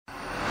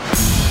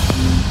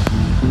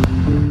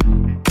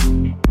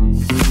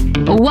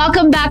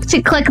Welcome back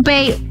to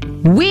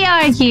Clickbait. We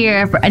are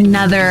here for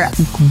another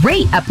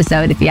great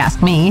episode, if you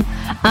ask me.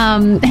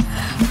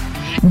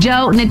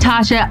 Joe,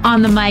 Natasha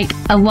on the mic,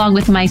 along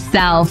with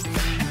myself.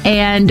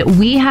 And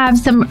we have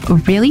some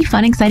really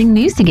fun, exciting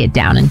news to get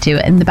down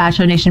into in the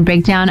Bachelor Nation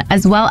Breakdown,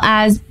 as well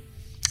as,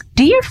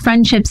 do your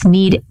friendships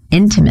need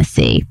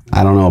intimacy?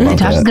 I don't know about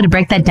Natasha's going to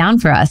break that down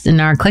for us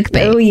in our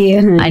Clickbait. Oh,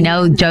 yeah. I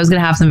know Joe's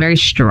going to have some very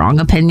strong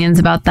opinions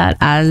about that,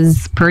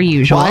 as per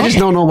usual. Well, I just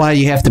don't know why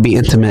you have to be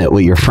intimate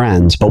with your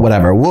friends, but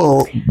whatever.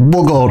 We'll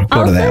go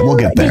to that. We'll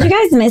get there. Did you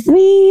guys miss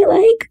me?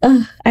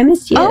 I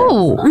missed you.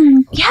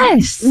 Oh,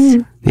 yes.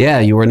 Yeah,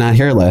 you were not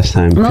here last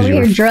time. I'm over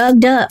here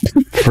drugged up.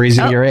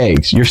 Freezing your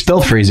eggs. You're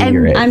still freezing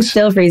your eggs. I'm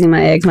still freezing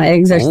my eggs. My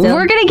eggs are still...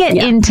 We're going to get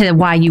into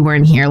why you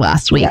weren't here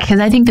last week, because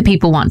I think the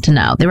people want to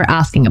know. They were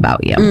asking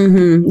about you.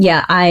 Mm-hmm.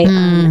 Yeah, I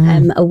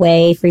am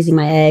away freezing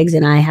my eggs,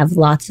 and I have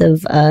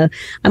I'm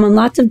on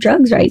lots of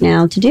drugs right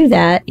now to do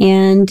that,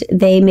 and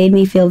they made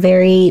me feel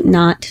very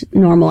not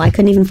normal. I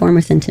couldn't even form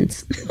a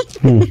sentence.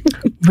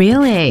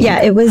 Really?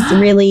 Yeah, it was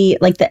really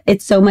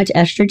it's so much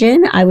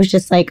estrogen. I was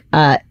just like,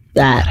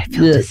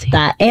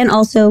 that. And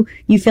also,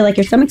 you feel like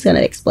your stomach's going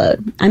to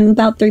explode. I'm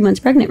about 3 months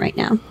pregnant right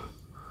now.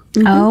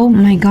 Mm-hmm. Oh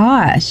my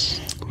gosh.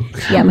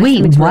 Yeah.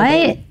 Wait,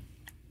 what?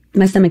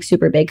 My stomach's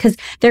super big because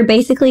they're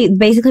basically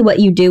what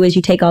you do is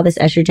you take all this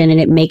estrogen and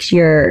it makes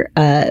your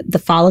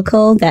the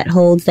follicle that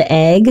holds the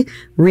egg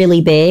really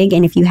big.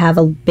 And if you have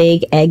a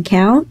big egg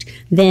count,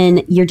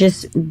 then you're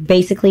just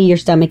basically your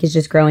stomach is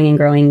just growing and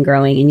growing and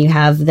growing, and you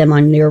have them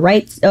on your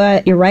right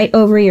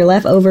ovary, your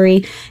left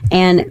ovary,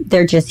 and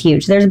they're just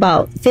huge. There's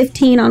about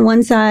 15 on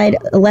one side,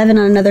 11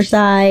 on another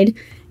side,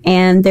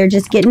 and they're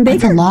just getting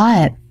bigger. That's a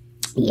lot.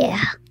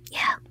 Yeah.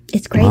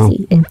 It's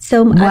crazy. Wow. I've learned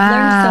so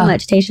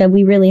much, Tasha.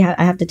 We really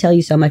I have to tell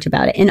you so much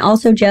about it. And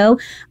also, Joe,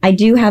 I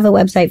do have a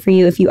website for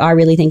you if you are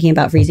really thinking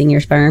about freezing your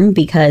sperm,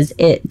 because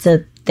it's a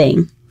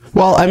thing.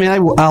 Well, I mean,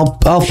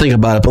 I'll think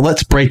about it, but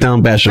let's break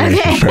down Bachelor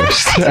Nation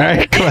first. All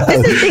right, come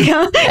on.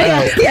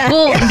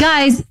 Well,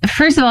 guys,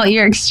 first of all,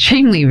 you're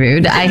extremely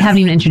rude. I haven't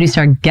even introduced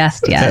our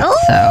guest yet,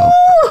 so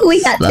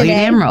we got slow your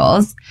damn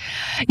rolls.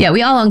 Yeah,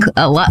 we all own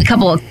a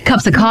couple of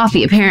cups of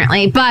coffee,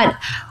 apparently, but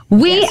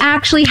we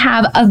actually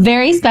have a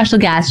very special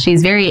guest.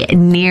 She's very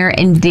near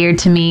and dear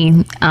to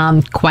me,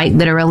 quite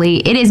literally.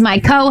 It is my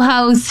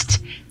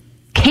co-host,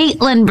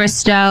 Kaitlyn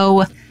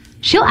Bristowe.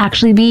 She'll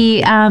actually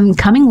be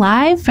coming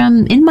live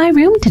from in my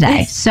room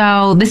today.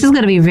 So this is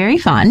going to be very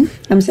fun.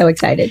 I'm so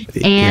excited.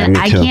 And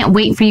I can't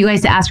wait for you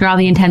guys to ask her all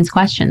the intense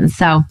questions.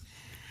 So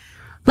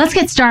let's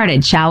get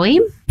started, shall we?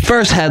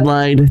 First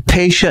headline,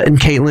 Tasha and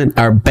Kaitlyn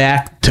are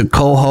back to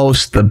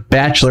co-host The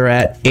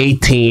Bachelorette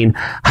 18.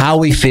 How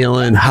we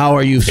feeling? How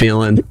are you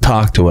feeling?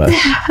 Talk to us.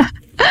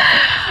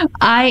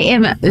 I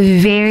am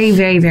very,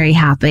 very, very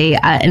happy.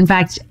 In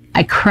fact,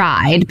 I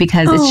cried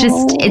because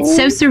it's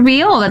so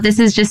surreal that this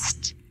is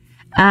just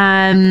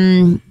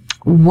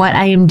what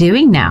I am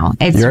doing now.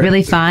 It's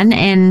really fun,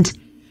 and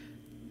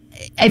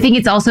I think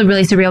it's also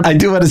really surreal. I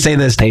do want to say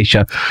this,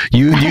 Tasha.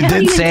 You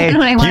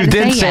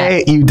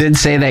did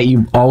say that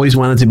you always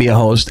wanted to be a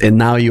host, and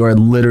now you are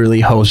literally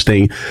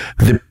hosting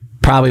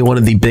probably one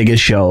of the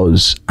biggest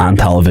shows on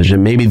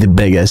television, maybe the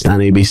biggest on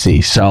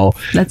ABC. So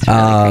that's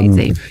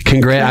really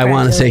crazy. I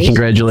want to say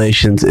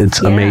congratulations.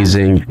 It's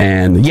amazing,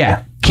 and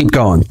keep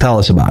going. Tell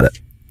us about it.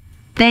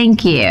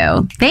 Thank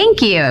you.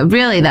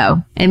 Really,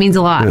 though, it means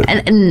a lot,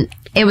 and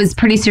it was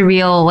pretty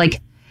surreal,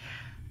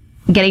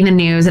 getting the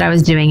news that I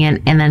was doing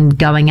it and then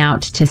going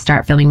out to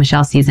start filming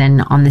Michelle's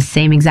season on the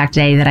same exact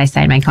day that I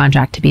signed my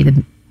contract to be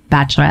the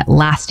Bachelorette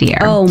last year.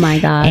 Oh my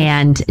God.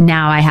 And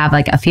now I have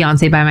a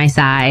fiance by my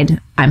side.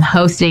 I'm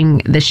hosting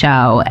the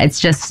show. It's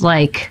just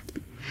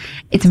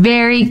it's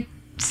very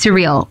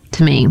surreal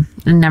to me.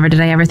 And never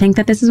did I ever think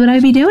that this is what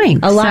I'd be doing.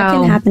 A lot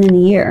can happen in a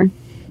year.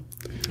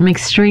 I'm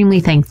extremely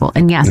thankful.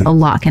 And yes, a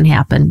lot can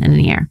happen in a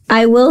year.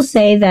 I will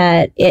say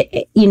that,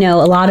 a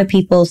lot of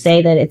people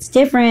say that it's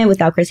different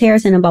without Chris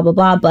Harrison and blah, blah,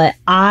 blah. But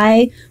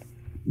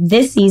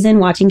this season,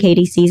 watching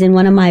Katie's season,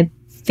 one of my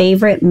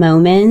favorite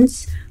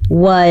moments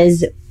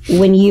was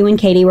when you and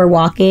Katie were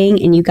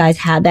walking and you guys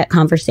had that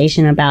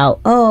conversation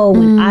about,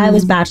 when I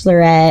was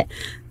Bachelorette,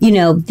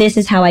 this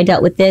is how I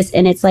dealt with this.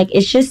 And it's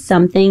it's just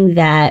something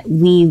that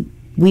we've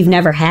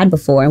never had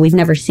before and we've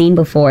never seen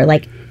before.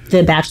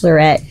 The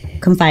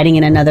Bachelorette confiding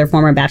in another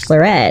former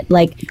Bachelorette.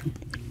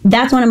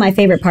 That's one of my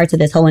favorite parts of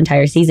this whole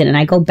entire season. And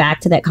I go back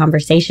to that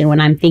conversation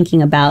when I'm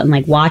thinking about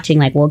and watching,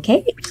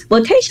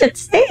 Tasha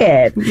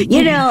said,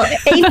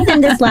 even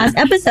in this last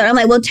episode, I'm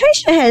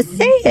Tasha has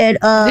said,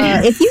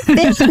 if you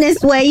feel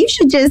this way, you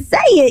should just say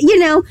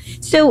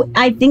it, So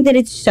I think that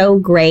it's so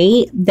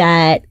great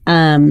that,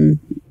 having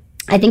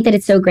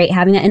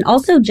that. And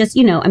also just,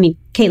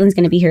 Kaitlyn's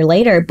going to be here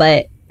later,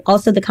 but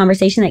also the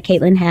conversation that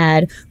Kaitlyn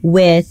had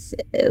with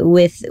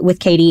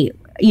Katie,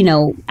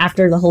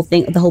 after the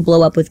whole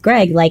blow up with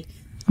Greg,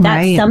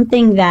 that's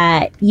something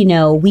that,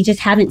 we just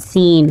haven't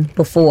seen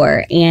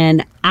before.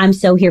 And I'm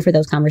so here for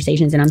those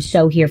conversations, and I'm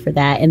so here for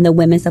that. And the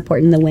women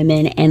supporting the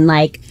women, and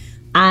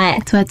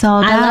That's what it's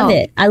all about. I love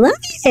it. I love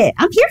it.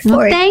 I'm here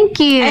for it. Thank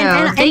you.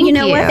 And Thank you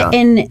know what?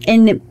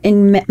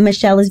 And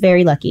Michelle is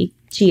very lucky.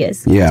 She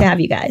is to have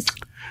you guys.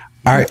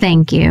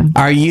 Thank you.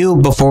 Are you,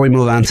 before we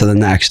move on to the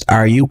next,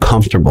 are you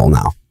comfortable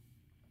now?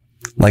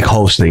 Like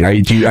hosting? Are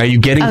you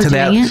getting to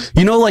that?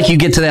 You know, like you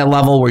get to that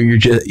level where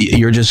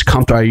you're just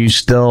comfortable. Are you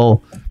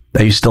still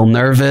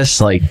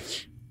nervous? Like,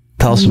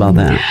 tell us about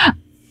that.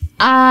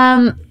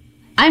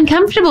 I'm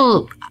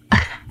comfortable.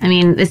 I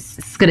mean, this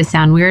is going to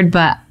sound weird,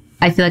 but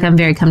I feel like I'm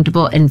very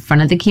comfortable in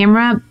front of the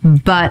camera,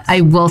 but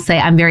I will say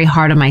I'm very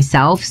hard on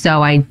myself.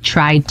 So I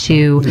try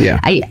to,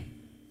 I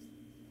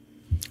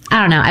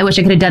don't know. I wish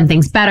I could have done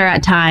things better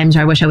at times,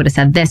 or I wish I would have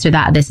said this or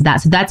that.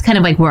 So that's kind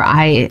of like where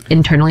I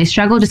internally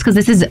struggle, just because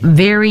this is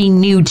very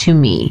new to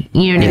me.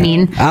 You know what I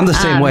mean? I'm the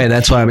same way.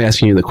 That's why I'm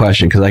asking you the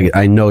question, because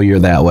I know you're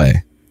that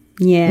way.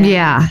 Yeah.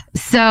 Yeah.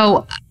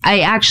 So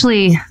I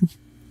actually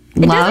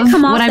love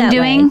what I'm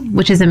doing,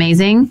 which is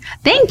amazing.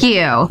 Thank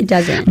you. It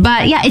doesn't.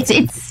 But yeah,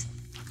 it's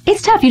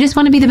tough. You just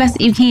want to be the best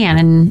that you can.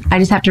 And I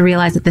just have to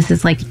realize that this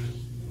is like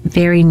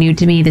very new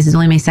to me. This is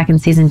only my second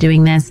season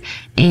doing this,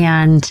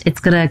 and it's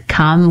going to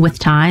come with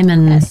time,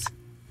 and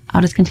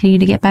I'll just continue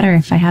to get better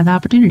if I have the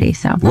opportunity.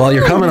 So, well,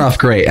 you're coming off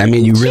great. I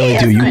mean, you really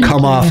do. You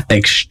come off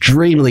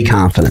extremely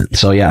confident.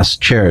 So yes,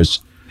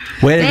 cheers.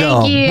 Way to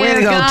go. Way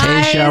to go,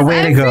 Tasha.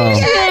 Way to go. Hold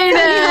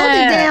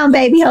it down,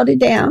 baby. Hold it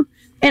down.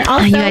 And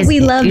also, we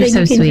love that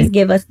you can just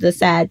give us the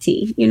sad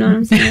tea. You know what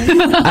I'm saying?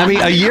 I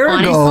mean, a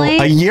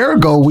year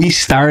ago, we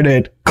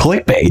started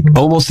clickbait.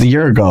 Almost a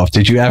year ago.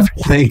 Did you ever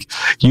think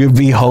you'd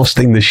be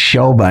hosting the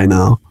show by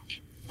now?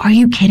 Are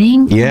you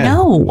kidding? Yeah.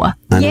 No.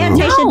 Yeah,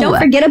 Tasha, don't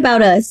forget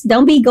about us.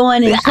 Don't be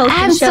going and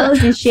hosting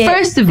shows and shit.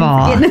 First of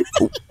all,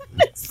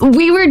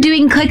 we were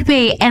doing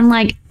clickbait, and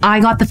like I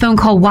got the phone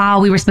call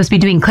while we were supposed to be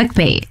doing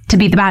clickbait to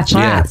be the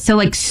Bachelorette. Yeah. So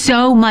like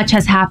so much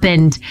has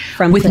happened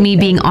with me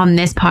being on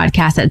this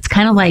podcast. It's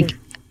kind of like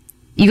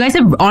you guys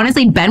have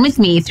honestly been with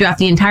me throughout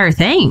the entire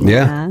thing.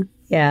 Yeah.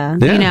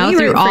 You know,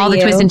 through all the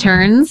twists and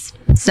turns.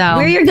 So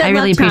we're your good I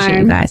really appreciate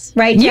you guys.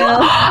 Right,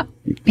 Joe?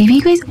 Maybe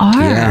you guys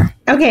are. Yeah.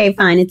 Okay,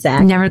 fine. It's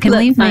Zach. Never can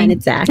leave me. Fine,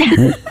 it's Zach.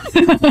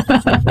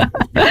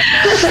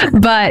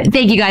 But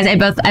thank you guys.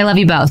 I love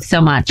you both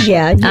so much.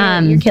 Yeah,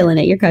 you're killing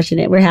it. You're crushing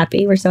it. We're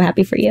happy. We're so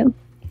happy for you.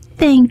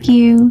 Thank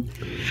you.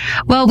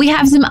 Well, we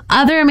have some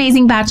other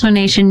amazing Bachelor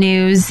Nation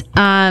news.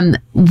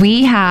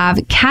 We have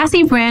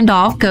Cassie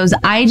Randolph goes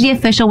IG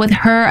official with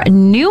her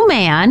new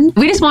man.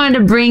 We just wanted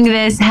to bring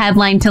this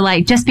headline to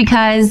light just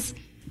because,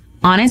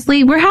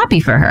 honestly, we're happy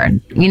for her.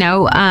 You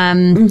know,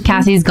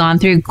 Cassie's gone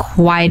through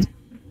quite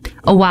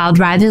a wild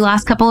ride through the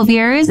last couple of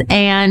years,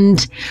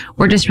 and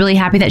we're just really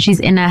happy that she's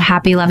in a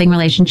happy, loving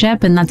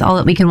relationship, and that's all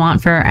that we can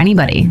want for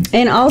anybody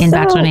and also, in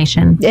Bachelor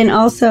Nation. And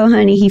also,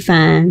 honey, he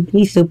fine.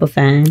 He's super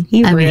fine.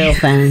 He's real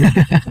fine.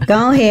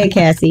 Go ahead,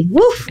 Cassie.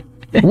 Woof.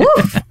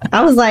 Woof.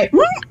 I was like,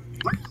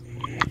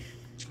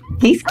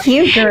 he's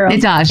cute, girl.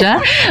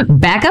 Natasha,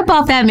 back up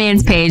off that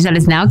man's page. That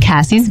is now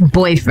Cassie's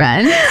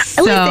boyfriend.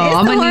 So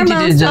I'm going to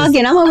need you to just...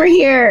 I'm over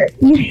here.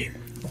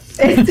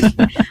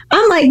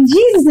 I'm like,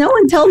 Jesus, no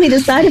one told me the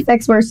side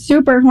effects were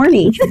super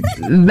horny.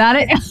 That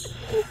it.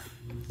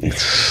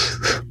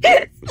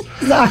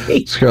 Sorry.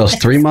 This girl's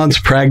 3 months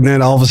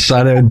pregnant. All of a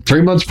sudden,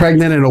 3 months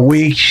pregnant in a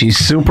week. She's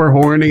super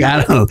horny.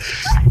 I don't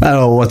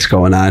know what's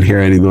going on here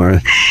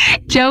anymore.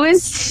 Joe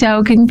is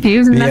so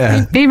confused, and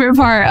that's my favorite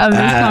part of this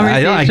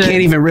conversation. I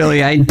can't even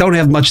really. I don't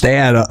have much to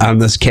add on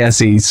this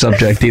Cassie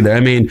subject either. I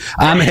mean,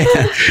 I'm.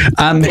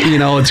 You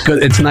know, it's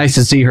good. It's nice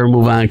to see her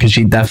move on because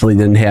she definitely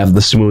didn't have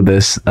the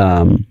smoothest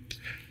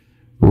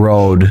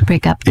road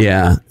breakup.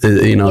 Yeah,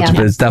 you know,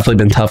 it's definitely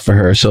been tough for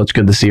her. So it's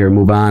good to see her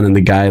move on. And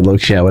the guy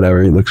looks,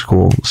 whatever, he looks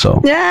cool.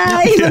 So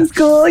yeah, he looks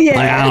cool. Yeah,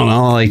 like, I don't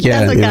know, like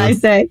that's what guys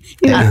say.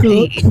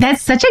 Cool.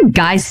 That's such a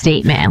guy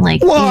statement.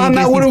 Like, well, I'm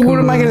not. What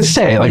am I gonna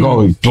say? Like,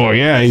 oh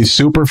yeah, he's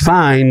super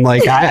fine.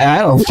 Like, I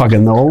don't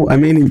fucking know. I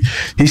mean,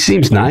 he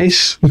seems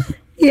nice.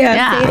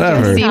 Yeah,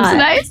 whatever. Seems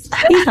nice.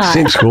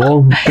 Seems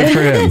cool. Good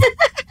for him.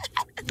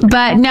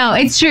 But no,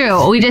 it's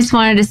true. We just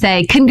wanted to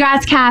say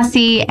congrats,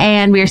 Cassie,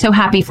 and we are so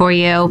happy for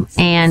you,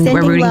 and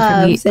we're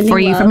rooting for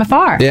you from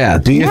afar. Yeah,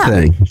 do your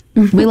thing.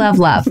 We love.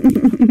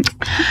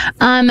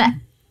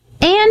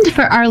 And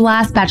for our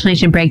last Bachelor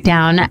Nation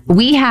breakdown,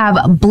 we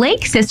have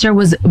Blake's sister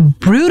was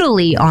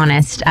brutally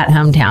honest at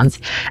Hometowns,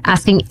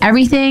 asking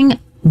everything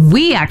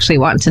we actually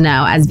want to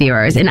know as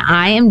viewers. And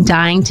I am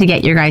dying to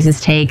get your guys'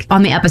 take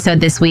on the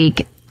episode this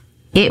week.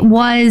 It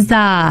was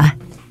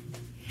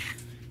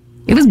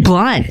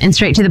blunt and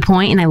straight to the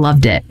point, and I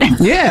loved it.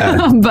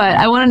 Yeah. But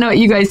I want to know what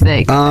you guys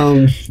think.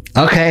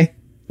 Okay.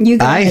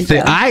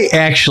 I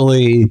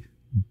actually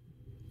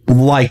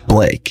like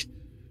Blake.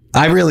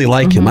 I really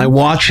like him. I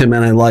watch him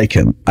and I like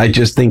him. I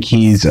just think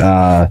he's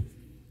funny.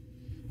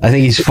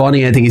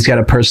 I think he's got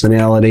a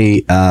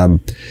personality.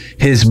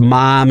 His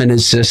mom and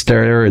his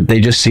sister, they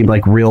just seemed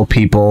like real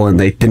people, and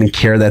they didn't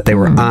care that they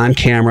were on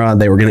camera.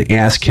 They were going to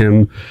ask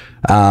him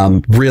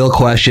real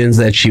questions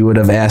that she would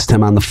have asked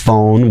him on the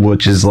phone,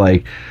 which is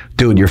like,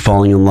 dude, you're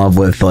falling in love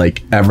with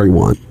like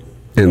everyone.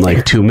 in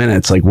like 2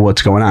 minutes. Like,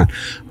 what's going on?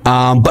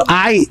 But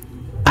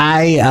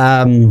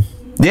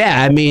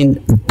yeah, I mean,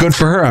 good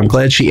for her. I'm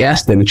glad she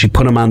asked him and she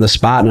put him on the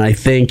spot. And I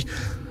think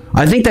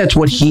that's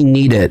what he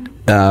needed.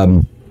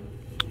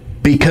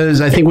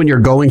 Because I think when you're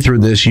going through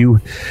this,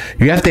 you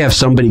have to have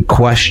somebody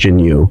question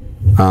you,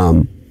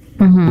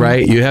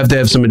 right? You have to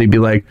have somebody be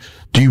like,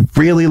 do you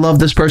really love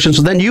this person?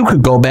 So then you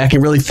could go back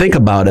and really think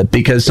about it,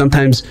 because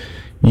sometimes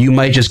you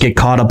might just get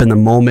caught up in the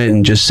moment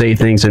and just say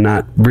things and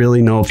not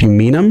really know if you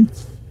mean them.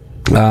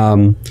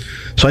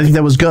 So I think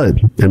that was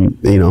good, and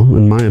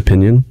in my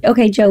opinion.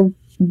 Okay, Joe,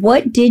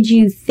 what did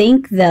you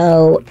think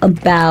though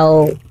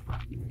about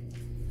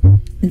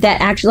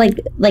that actual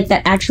like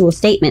that actual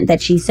statement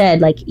that she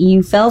said, like,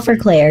 you fell for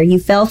Claire, you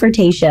fell for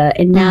Tayshia,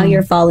 and now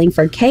you're falling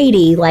for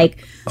Katie?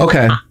 Like,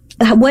 okay,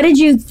 what did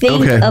you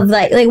think of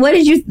like what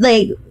did you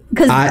like?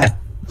 Because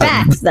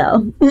facts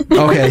though.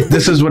 Okay,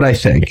 this is what I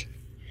think.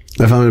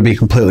 If I'm going to be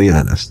completely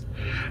honest,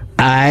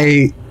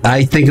 I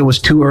think it was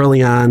too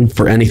early on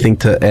for anything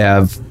to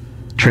have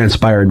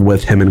transpired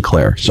with him and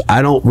Claire. So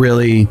I don't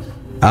really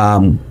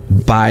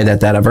buy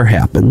that ever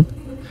happened.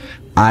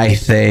 I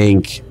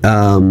think.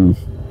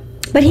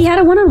 But he had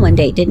a one-on-one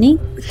date, didn't he,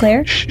 with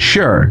Claire?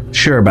 Sure.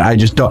 But I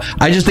just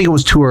think it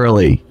was too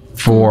early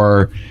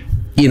for,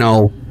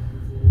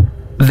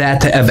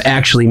 that to have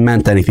actually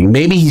meant anything.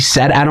 Maybe he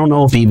said, I don't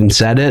know if he even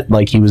said it,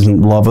 like he was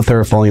in love with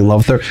her, falling in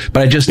love with her,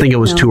 but I just think it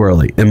was too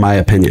early, in my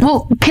opinion.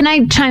 Well, can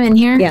I chime in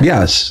here? Yeah.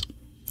 Yes.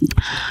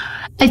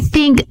 I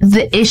think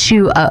the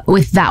issue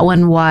with that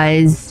one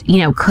was,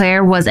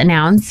 Claire was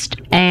announced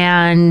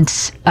and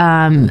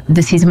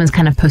the season was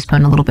kind of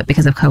postponed a little bit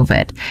because of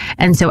COVID.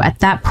 And so at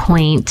that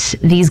point,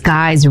 these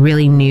guys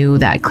really knew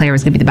that Claire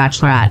was going to be the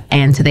Bachelorette.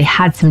 And so they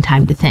had some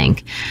time to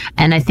think.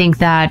 And I think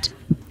that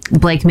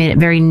Blake made it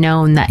very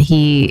known that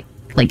he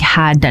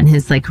had done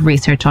his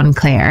research on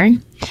Claire.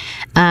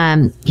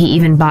 He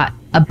even bought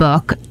a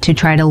book to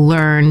try to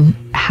learn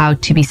how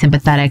to be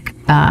sympathetic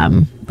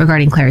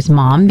regarding Claire's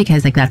mom,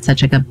 because that's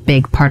such a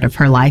big part of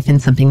her life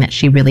and something that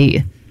she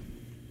really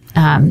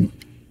takes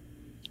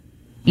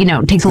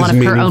a lot of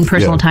her own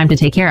personal time to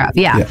take care of.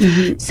 Yeah.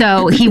 Mm-hmm.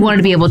 So he wanted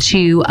to be able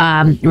to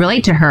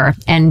relate to her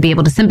and be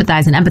able to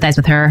sympathize and empathize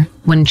with her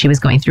when she was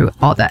going through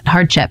all that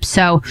hardship.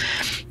 So,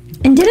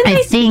 and didn't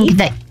I think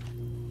that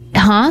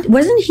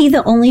wasn't he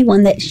the only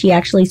one that she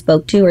actually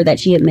spoke to, or that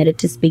she admitted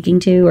to speaking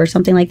to, or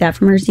something like that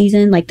from her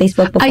season? Like, they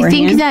spoke beforehand? I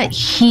think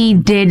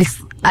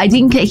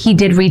that he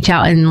did reach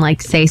out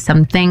and say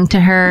something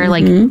to her,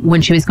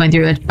 when she was going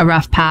through a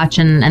rough patch,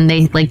 and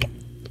they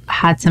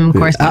had some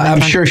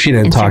correspondence. I'm sure she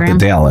didn't talk to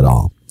Dale at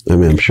all. I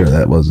mean, I'm sure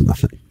that wasn't a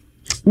thing.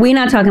 We're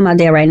not talking about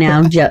Dale right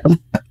now, Joe.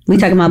 We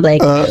talking about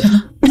Blake.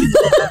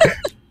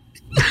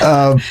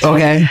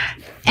 Okay.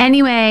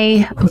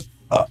 Anyway,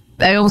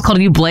 I almost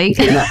called you Blake.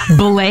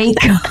 Blake.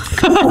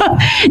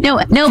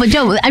 No, but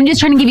Joe, I'm just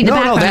trying to give you the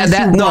background.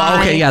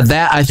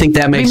 I think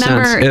that makes sense.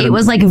 Remember, it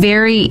was in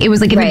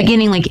the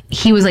beginning,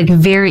 he was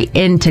very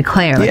into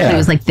Claire. He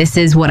was this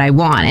is what I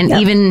want. And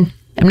even,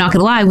 I'm not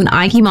gonna lie, when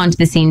I came onto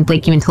the scene,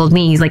 Blake even told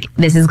me, he's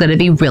this is gonna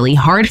be really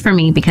hard for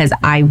me because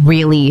I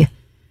really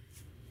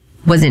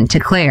was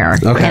into Claire.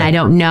 Okay. And I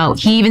don't know.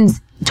 He even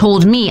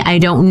told me, I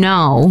don't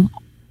know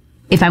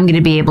if I'm going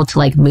to be able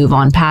to move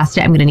on past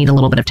it. I'm going to need a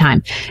little bit of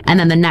time. And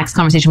then the next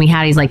conversation we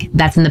had, he's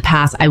that's in the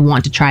past. I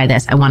want to try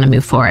this. I want to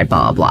move forward,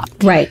 blah, blah,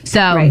 blah. Right. So,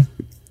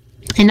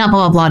 and not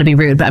blah, blah, blah to be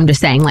rude, but I'm just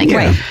saying right. You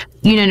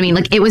know what I mean?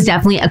 It was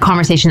definitely a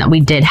conversation that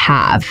we did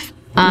have.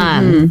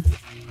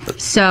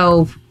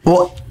 So,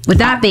 well, with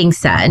that being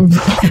said,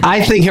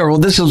 I think here,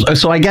 this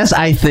is, so I guess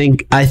I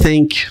think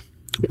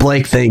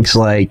Blake thinks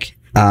like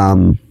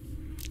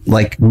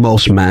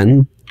most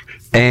men,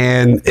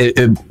 and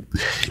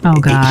oh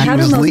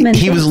God,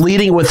 he was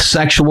leading with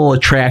sexual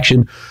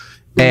attraction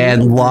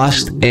and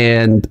lust,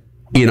 and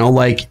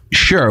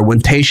sure, when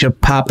Tayshia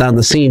popped on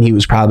the scene, he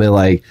was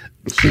probably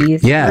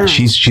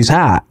she's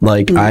hot.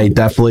 I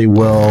definitely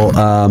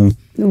will.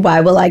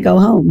 Why will I go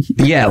home?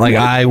 Yeah,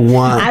 I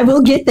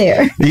will get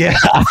there. Yeah,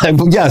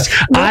 yes,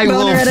 I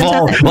will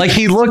fall.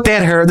 He looked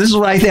at her. This is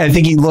what I think. I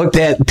think he looked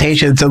at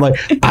Tayshia and said,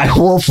 I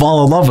will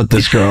fall in love with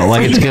this girl.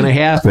 It's gonna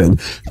happen.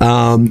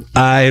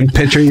 I'm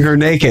picturing her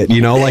naked.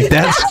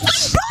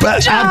 That's.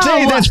 But I'm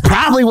telling you, that's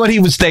probably what he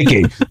was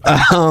thinking.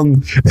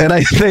 And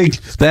I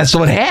think that's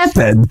what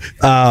happened.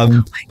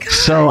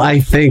 So I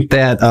think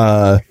that.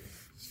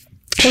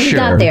 So he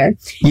got there.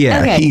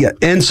 Yeah. Okay.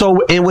 And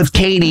with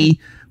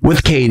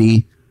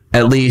Katie,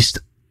 at least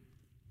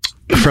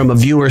from a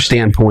viewer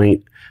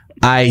standpoint,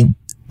 I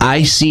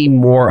see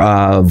more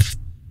of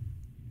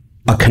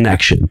a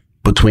connection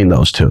between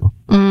those two.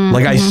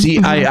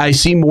 Mm-hmm, I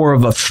see more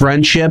of a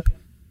friendship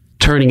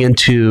turning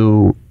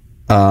into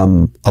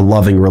a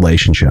loving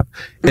relationship,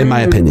 in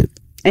my opinion.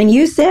 And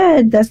you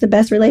said that's the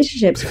best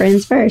relationships,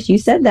 friends first. You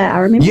said that. I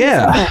remember.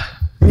 Yeah.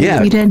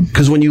 Yeah. You did.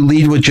 Because when you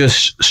lead with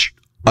just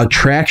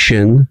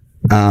attraction,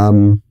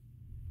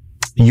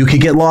 you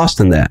could get lost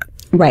in that.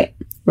 Right.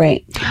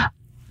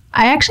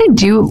 I actually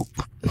do.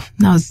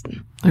 That was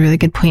a really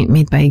good point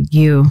made by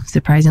you,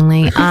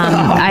 surprisingly.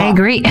 I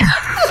agree.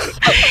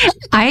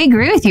 I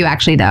agree with you,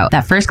 actually, though.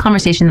 That first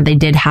conversation that they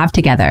did have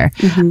together,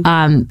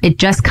 it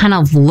just kind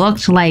of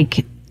looked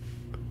like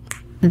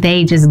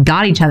they just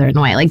got each other in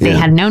a way. Like they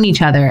had known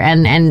each other,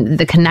 and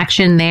the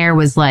connection there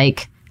was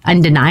like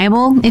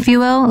undeniable, if you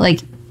will. Like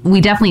we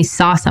definitely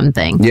saw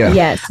something. Yeah.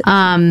 Yes.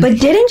 But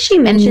didn't she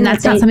mention and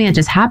that's not something that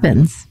just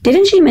happens?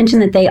 Didn't she mention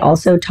that they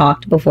also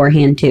talked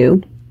beforehand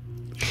too?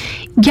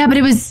 Yeah, but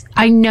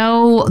I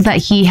know that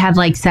he had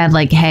like said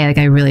like, hey, like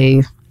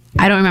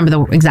I don't remember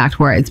the exact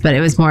words, but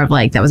it was more of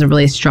like, that was a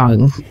really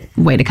strong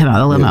way to come out of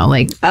the limo.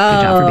 Like, good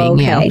job for being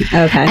you.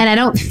 Okay. And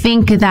I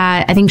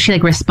think she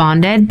like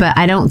responded, but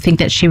I don't think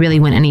that she really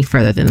went any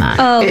further than that.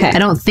 Oh, okay. I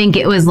don't think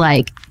it was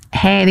like,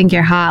 hey, I think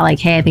you're hot. Like,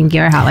 hey, I think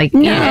you're hot. Like,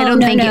 I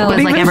don't think it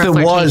was like ever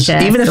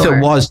flirtatious. Even if it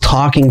was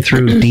talking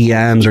through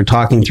DMs or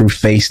talking through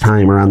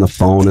FaceTime or on the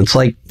phone, it's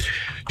like,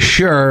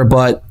 sure,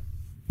 but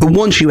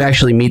once you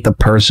actually meet the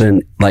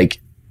person, like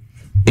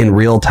in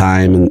real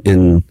time and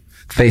in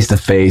face to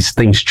face,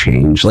 things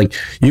change. Like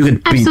you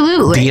could be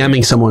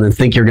DMing someone and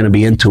think you're going to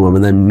be into them,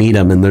 and then meet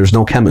them, and there's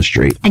no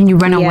chemistry, and you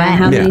run away.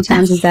 How many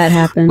times has that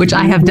happened? Which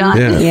I have done.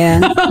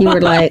 Yeah. You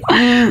were like,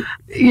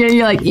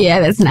 you're like,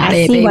 that's not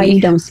it. I see why you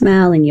don't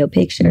smile in your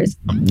pictures.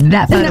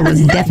 That photo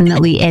was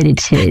definitely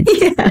edited.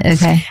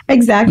 Yes, okay,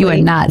 exactly. You are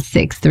not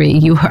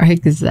 6'3". You are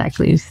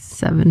exactly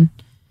 7'5'7".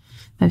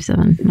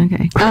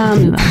 Okay.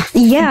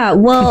 Yeah.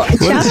 Well,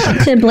 shout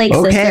out to Blake's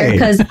sister,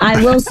 because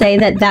I will say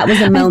that was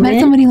a moment. I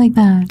met somebody like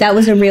that. That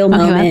was a real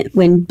moment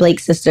when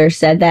Blake's sister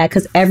said that,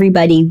 because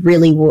everybody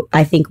really,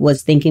 I think,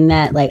 was thinking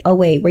that, like, oh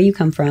wait, where you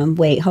come from?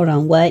 Wait, hold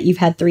on, what? You've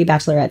had 3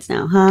 bachelorettes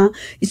now, huh?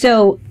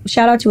 So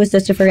shout out to his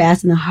sister for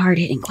asking the hard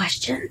hitting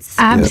questions.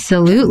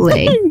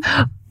 Absolutely.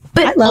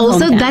 But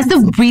also, that's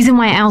the reason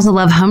why I also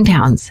love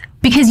hometowns,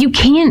 because you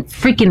can't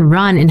freaking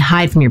run and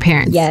hide from your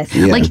parents. Yes.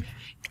 Yeah. Like.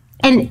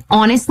 And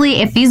honestly,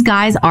 if these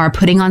guys are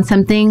putting on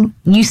something,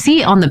 you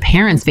see it on the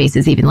parents'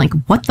 faces even, like,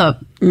 what the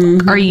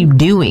are you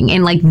doing?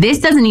 And like, this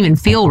doesn't even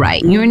feel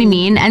right. You know what I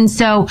mean? And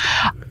so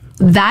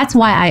that's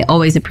why I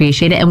always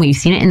appreciate it. And we've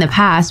seen it in the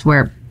past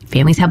where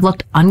families have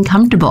looked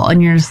uncomfortable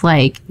and you're just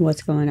like,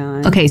 what's going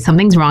on? Okay,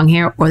 something's wrong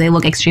here. Or they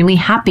look extremely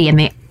happy and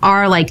they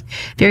are like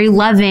very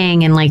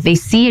loving and like they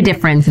see a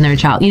difference in their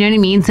child. You know what I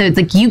mean? So it's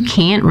like, you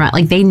can't run.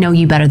 Like, they know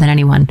you better than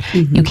anyone.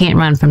 You can't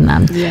run from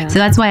them. Yeah. So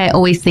that's why I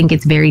always think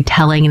it's very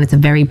telling, and it's a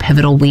very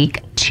pivotal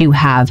week to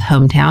have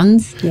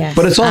hometowns. Yes.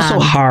 But it's also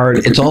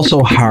hard. It's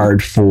also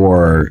hard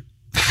for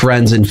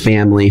friends and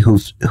family who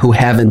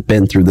haven't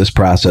been through this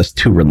process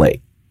to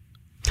relate.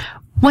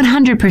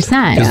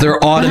 100%. Because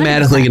they're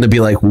automatically going to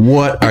be like,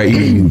 what are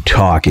you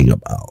talking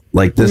about?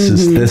 Like,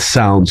 this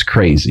sounds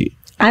crazy.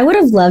 I would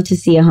have loved to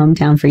see a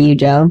hometown for you,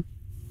 Joe.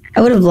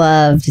 I would have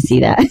loved to see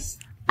that.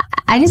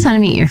 I just want to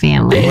meet your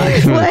family. I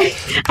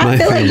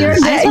feel like your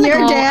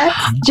dad,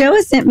 Joe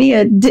has sent me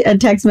a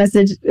text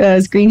message,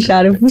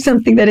 screenshot of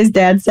something that his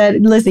dad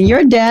said. Listen,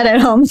 your dad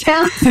at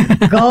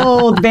hometown,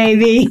 gold,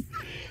 baby.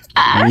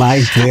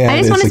 My dad I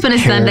just want to spend a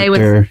Sunday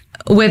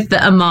with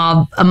the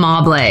Amables.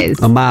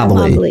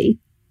 Amably.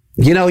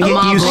 You know,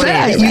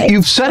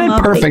 you've said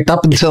it perfect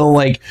up until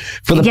like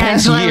for the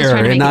past year,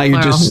 and now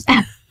you're just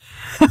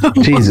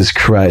Jesus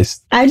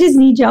Christ. I just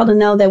need y'all to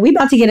know that we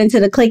about to get into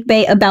the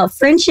clickbait about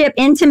friendship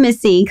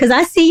intimacy, because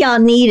I see y'all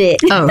need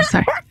it. Oh,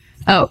 sorry.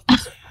 Oh.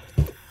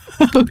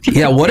 Okay.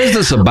 Yeah, what is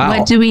this about?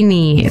 What do we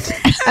need?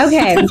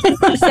 Okay,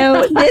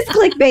 so this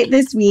clickbait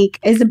this week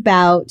is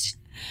about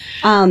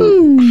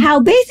how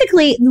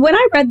basically when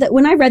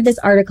I read this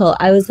article,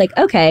 I was like,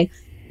 okay,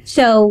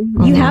 so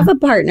you have a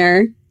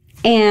partner.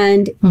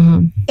 And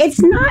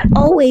it's not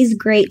always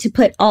great to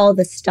put all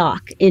the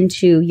stock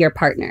into your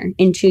partner,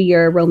 into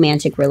your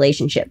romantic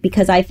relationship,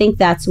 because I think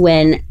that's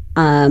when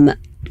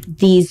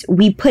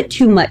we put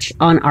too much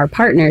on our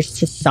partners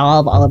to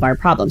solve all of our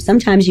problems.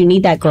 Sometimes you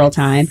need that girl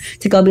time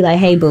to go be like,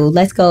 hey, boo,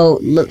 let's go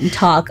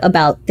talk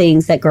about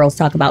things that girls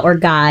talk about, or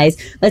guys,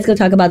 let's go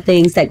talk about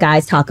things that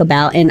guys talk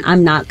about. And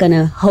I'm not going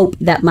to hope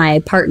that my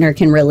partner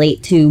can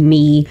relate to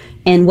me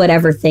and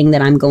whatever thing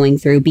that I'm going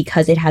through,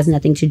 because it has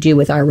nothing to do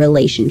with our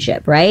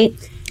relationship, right?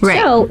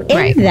 So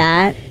in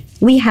that,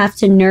 we have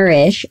to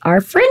nourish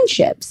our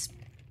friendships.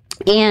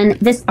 And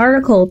this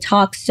article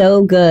talks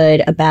so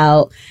good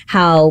about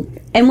how,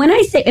 and when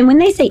they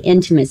say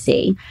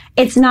intimacy,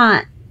 it's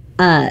not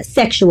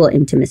sexual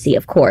intimacy,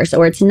 of course,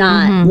 or it's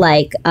not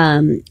like,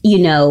 let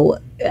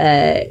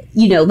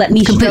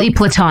me completely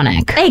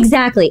platonic.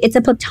 Exactly. It's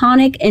a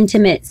platonic,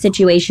 intimate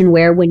situation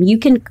where when you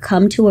can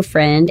come to a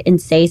friend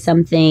and say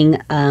something,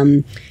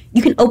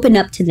 you can open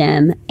up to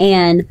them,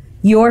 and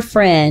your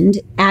friend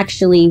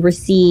actually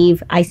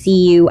receive, I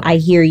see you, I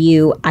hear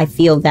you, I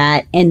feel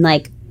that, and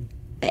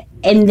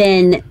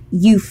then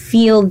you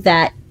feel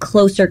that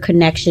closer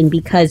connection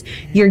because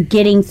you're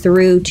getting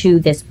through to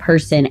this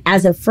person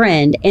as a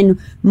friend. And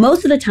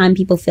most of the time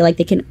people feel like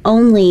they can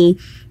only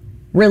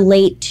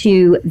relate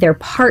to their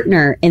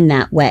partner in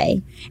that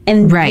way.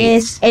 And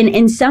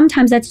and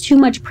sometimes that's too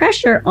much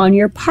pressure on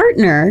your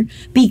partner,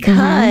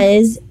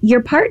 because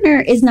your partner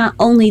is not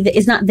only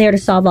is not there to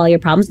solve all your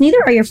problems,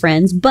 neither are your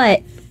friends,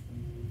 but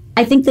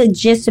I think the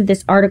gist of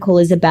this article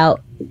is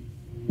about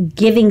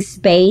giving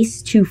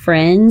space to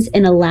friends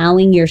and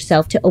allowing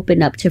yourself to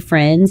open up to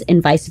friends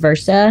and vice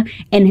versa,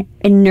 and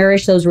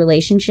nourish those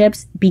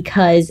relationships,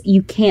 because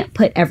you can't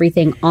put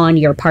everything on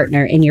your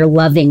partner in your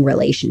loving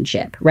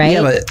relationship, right?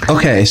 Yeah, but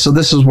okay, so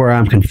this is where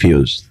I'm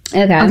confused.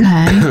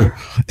 Okay.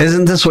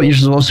 Isn't this what you're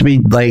supposed to be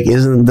like?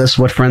 Isn't this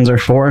what friends are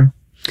for?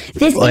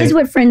 This is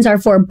what friends are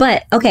for,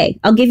 but okay,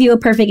 I'll give you a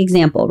perfect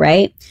example,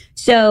 right?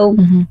 So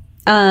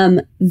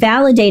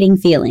validating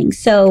feelings.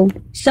 So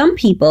some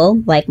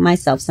people, like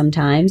myself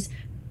sometimes,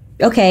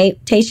 okay,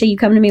 Tayshia, you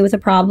come to me with a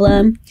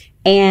problem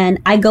and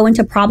I go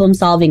into problem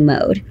solving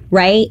mode,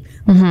 right?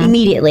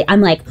 Immediately.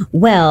 I'm like,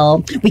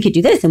 well, we could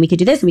do this and we could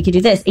do this and we could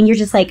do this. And you're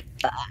just like,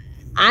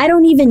 I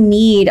don't even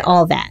need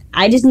all that.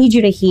 I just need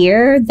you to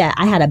hear that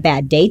I had a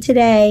bad day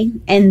today,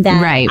 and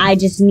that I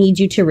just need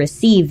you to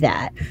receive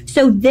that.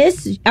 So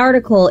this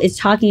article is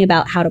talking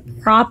about how to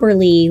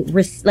properly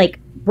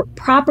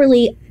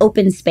properly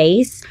open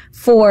space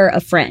for a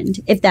friend,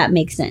 if that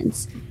makes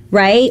sense,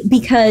 right?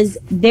 Because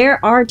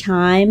there are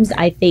times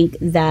I think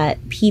that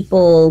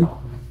people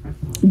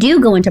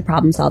do go into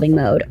problem solving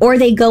mode, or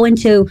they go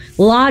into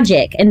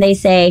logic and they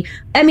say,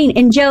 I mean,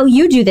 and Joe,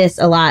 you do this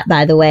a lot,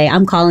 by the way,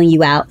 I'm calling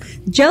you out.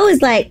 Joe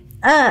is like,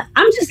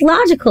 I'm just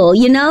logical,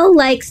 you know,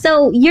 like,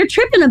 so you're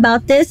tripping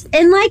about this,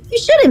 and like, you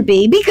shouldn't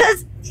be,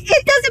 because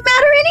it doesn't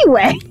matter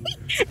anyway.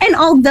 And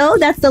although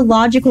that's the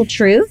logical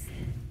truth,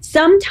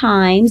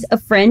 sometimes a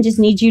friend just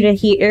needs you to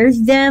hear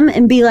them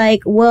and be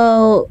like,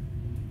 well,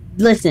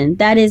 listen,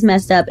 that is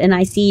messed up, and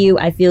I see you,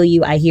 I feel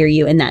you, I hear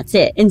you, and that's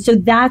it. And so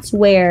that's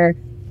where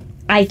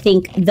I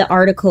think the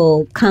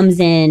article comes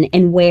in,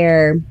 and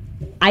where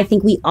I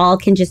think we all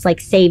can just like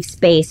save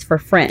space for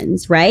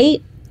friends,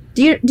 right?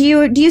 Do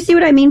you see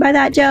what I mean by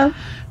that, Joe?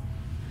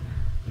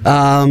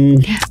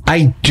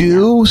 I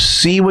do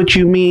see what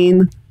you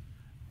mean,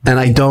 and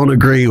I don't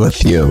agree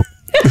with you.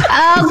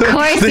 Of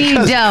course you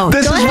don't. Go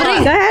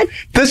ahead.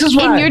 This is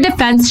why. In your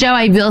defense, Joe,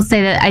 I will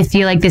say that I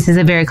feel like this is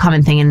a very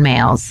common thing in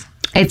males.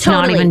 It's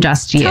not even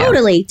just you.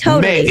 Totally.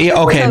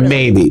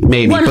 Maybe.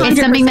 It's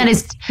something that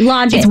is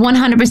logic. It's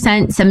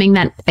 100% something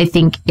that I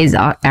think is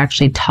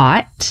actually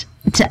taught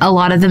to a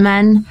lot of the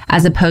men,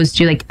 as opposed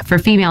to, like, for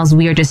females,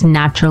 we are just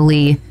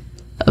naturally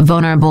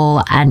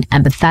vulnerable and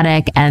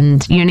empathetic,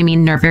 and, you know what I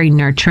mean, very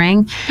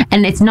nurturing.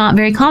 And it's not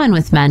very common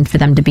with men for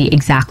them to be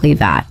exactly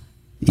that.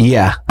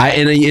 Yeah,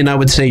 I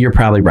would say you're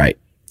probably right.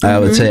 I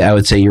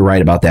would say you're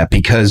right about that,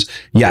 because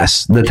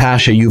yes,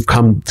 Natasha, you've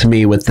come to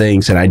me with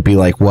things and I'd be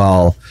like,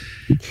 well,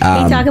 we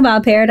talk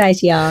about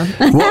paradise, y'all.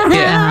 Well,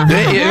 yeah.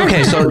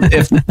 Okay, so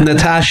if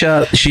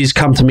Natasha, she's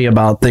come to me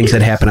about things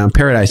that happen on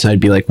Paradise, and I'd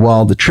be like,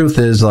 well, the truth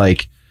is,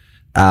 like,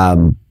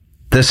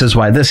 this is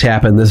why this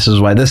happened. This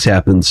is why this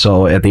happened.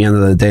 So at the end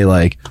of the day,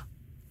 like,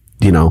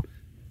 you know,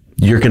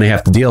 you're going to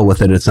have to deal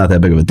with it. It's not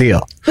that big of a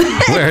deal.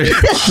 Where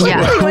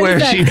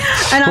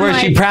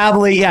she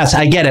probably, yes,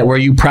 I get it. Where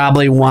you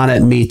probably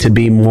wanted me to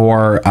be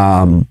more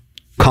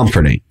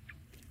comforting.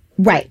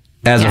 Right.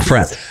 As a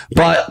friend.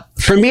 But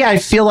for me, I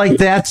feel like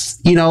that's,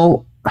 you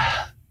know,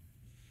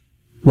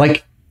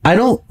 like,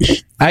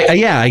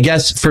 I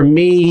guess for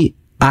me,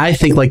 I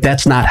think like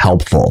that's not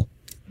helpful.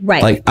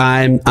 Right. Like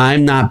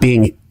I'm not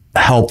being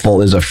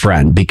helpful as a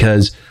friend,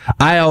 because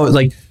I always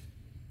like,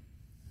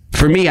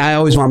 for me, I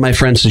always want my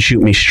friends to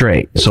shoot me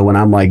straight. So when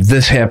I'm like,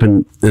 this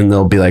happened, and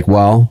they'll be like,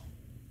 well,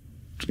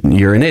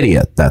 you're an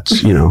idiot.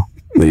 That's, you know,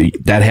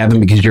 that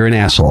happened because you're an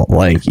asshole.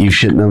 Like, you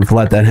shouldn't have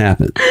let that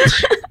happen.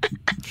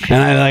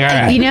 And I'm like,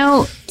 all right. You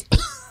know,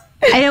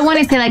 I don't want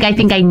to say like I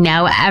think I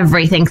know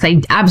everything, because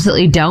I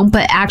absolutely don't.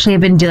 But actually,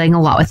 I've been dealing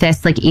a lot with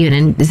this, like even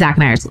in Zach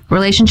and I's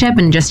relationship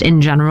and just in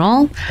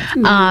general.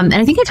 Mm-hmm. And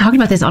I think I talked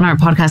about this on our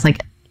podcast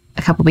like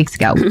a couple weeks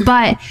ago.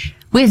 But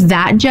with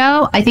that,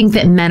 Joe, I think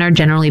that men are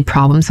generally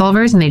problem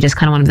solvers, and they just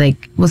kind of want to be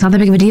like, well, it's not that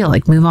big of a deal.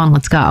 Like, move on,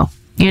 let's go.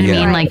 You know what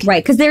I mean? Like,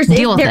 right. Because there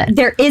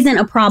isn't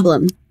a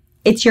problem.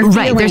 It's your feelings.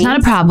 Right. There's not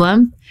a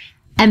problem.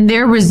 And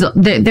their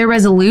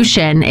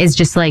resolution is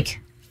just like,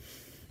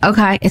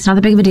 okay, it's not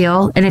that big of a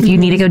deal. And if you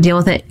need to go deal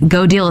with it,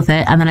 go deal with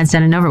it. And then it's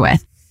done and over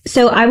with.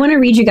 So I want to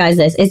read you guys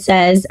this. It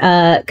says,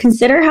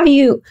 consider how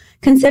you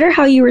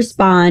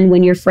respond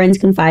when your friends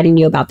confide in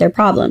you about their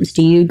problems.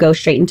 Do you go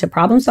straight into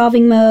problem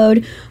solving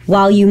mode?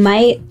 While you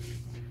might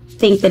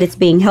think that it's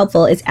being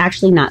helpful, it's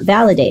actually not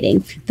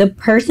validating. The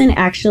person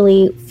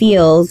actually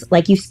feels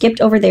like you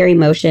skipped over their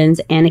emotions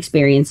and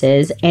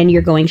experiences, and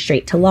you're going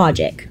straight to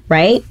logic,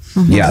 right?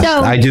 Mm-hmm. Yes,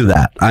 so, I do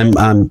that.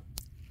 I'm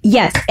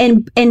Yes,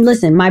 and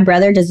listen, my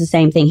brother does the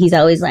same thing. He's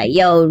always like,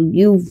 yo,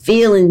 you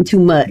feeling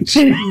too much.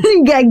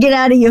 You gotta get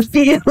out of your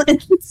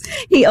feelings.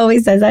 He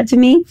always says that to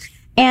me.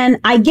 And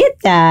I get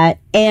that.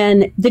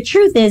 And the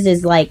truth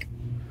is like,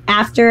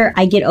 after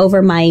I get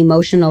over my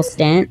emotional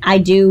stint, I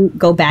do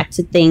go back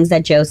to things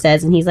that Joe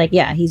says, and he's like,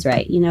 yeah, he's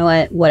right. You know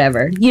what?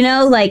 Whatever. You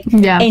know, like,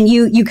 and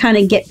you kind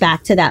of get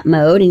back to that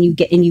mode, and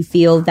you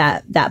feel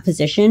that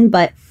position.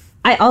 But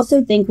I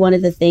also think one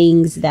of the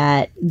things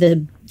that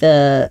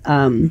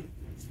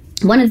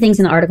one of the things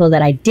in the article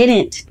that I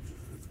didn't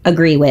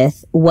agree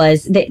with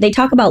was they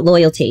talk about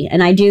loyalty.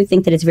 And I do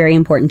think that it's very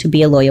important to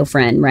be a loyal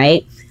friend,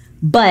 right?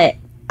 But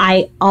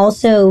I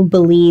also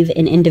believe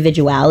in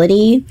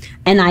individuality.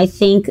 And I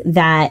think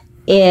that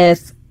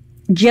if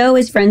Joe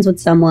is friends with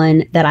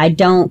someone that I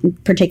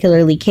don't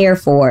particularly care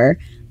for,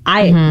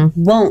 I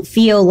won't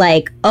feel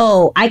like,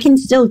 oh, I can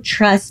still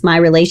trust my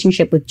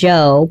relationship with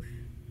Joe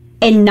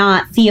and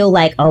not feel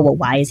like, oh, well,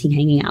 why is he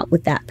hanging out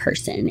with that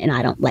person and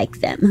I don't like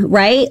them,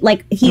 right?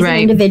 Like, he's an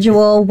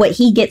individual. What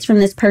he gets from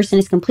this person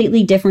is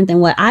completely different than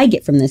what I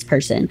get from this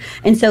person.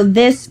 And so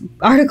this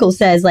article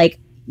says, like,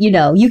 you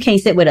know, you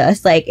can't sit with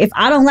us. Like, if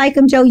I don't like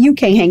him, Joe, you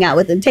can't hang out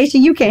with him.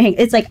 Tayshia, you can't hang.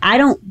 It's like, I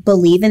don't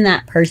believe in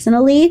that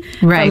personally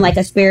from like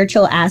a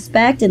spiritual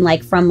aspect and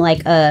like from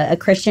like a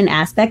Christian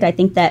aspect. I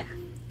think that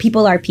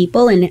people are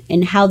people,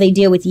 and how they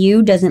deal with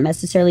you doesn't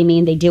necessarily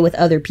mean they deal with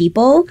other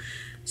people.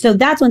 So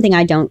that's one thing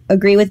I don't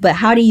agree with. But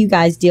how do you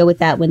guys deal with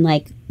that when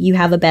like you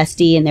have a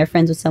bestie and they're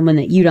friends with someone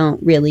that you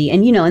don't really,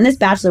 and you know, in this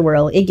Bachelor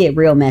world, it get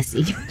real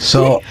messy.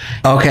 So,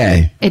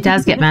 okay. It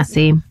does get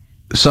messy.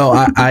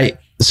 So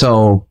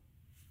so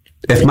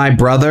if my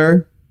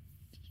brother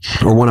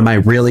or one of my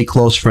really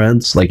close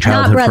friends, like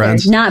childhood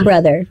friends. Not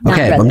brother.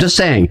 Okay, I'm just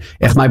saying,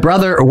 if my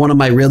brother or one of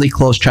my really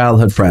close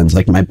childhood friends,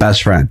 like my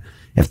best friend,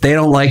 if they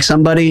don't like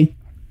somebody,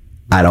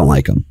 I don't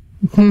like them.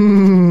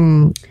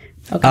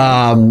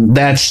 Okay.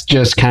 That's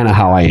just kind of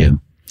how I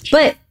am.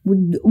 But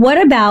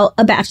what about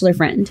a Bachelor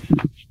friend?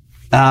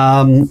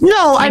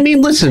 No, I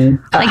mean,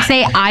 listen. Like,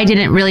 say I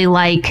didn't really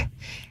like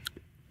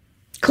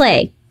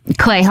Clay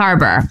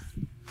Harbor.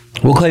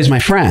 Well, Clay's my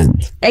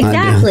friend.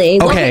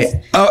 Exactly.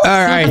 Okay. All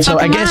right. So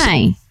I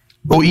guess.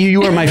 Well,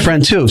 you are my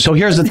friend too. So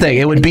here's the thing.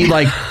 It would be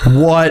like,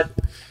 why,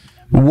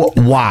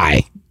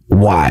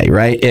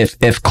 right?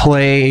 If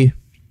Clay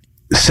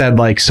said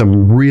like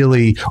some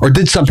really, or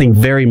did something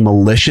very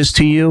malicious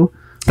to you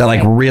that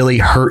like really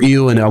hurt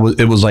you, and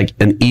it was like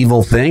an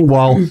evil thing,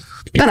 well,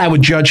 then I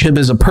would judge him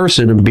as a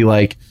person and be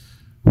like,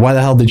 why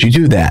the hell did you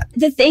do that?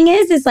 The thing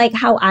is like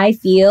how I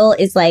feel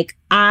is like,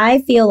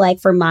 I feel like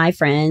for my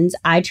friends,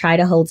 I try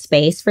to hold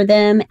space for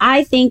them.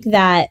 I think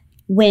that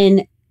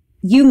when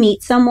you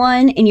meet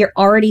someone and you're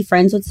already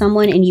friends with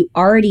someone and you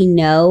already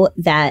know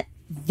that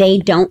they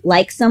don't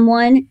like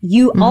someone,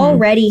 you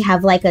already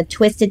have like a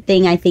twisted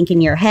thing, I think,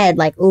 in your head,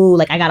 like, ooh,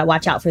 like I gotta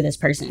watch out for this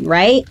person,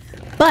 right?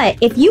 But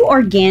if you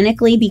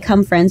organically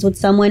become friends with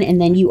someone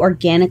and then you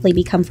organically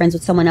become friends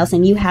with someone else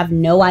and you have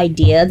no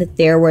idea that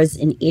there was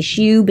an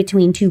issue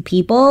between two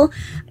people,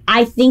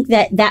 I think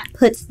that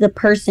puts the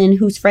person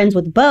who's friends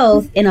with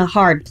both in a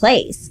hard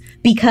place,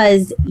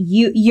 because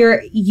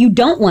you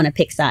don't want to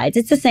pick sides.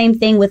 It's the same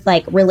thing with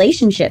like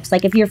relationships.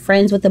 Like if you're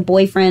friends with a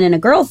boyfriend and a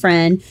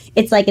girlfriend,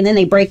 it's like, and then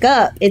they break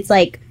up, it's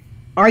like,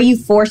 are you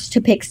forced to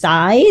pick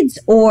sides,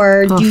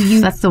 or do you?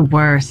 That's the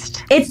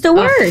worst. It's the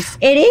worst.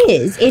 It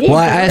is. Well,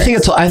 I think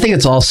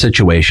it's all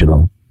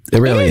situational. It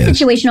really is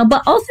situational.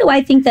 But also,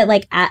 I think that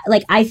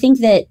I think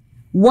that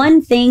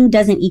one thing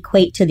doesn't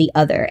equate to the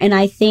other, and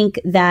I think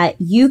that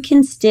you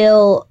can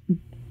still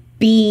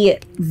be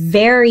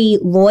very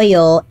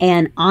loyal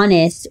and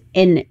honest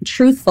and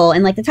truthful,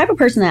 and like the type of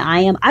person that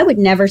I am, I would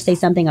never say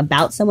something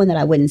about someone that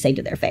I wouldn't say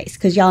to their face,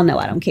 because y'all know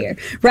I don't care,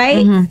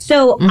 right?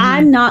 So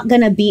I'm not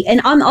gonna be,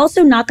 and I'm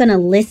also not gonna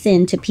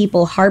listen to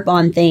people harp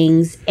on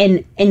things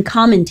and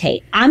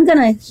commentate. I'm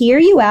gonna hear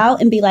you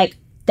out and be like,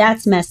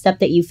 that's messed up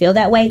that you feel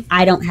that way.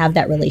 I don't have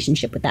that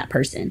relationship with that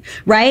person,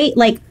 right?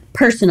 Like,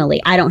 personally,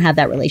 I don't have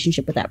that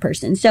relationship with that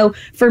person. So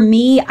for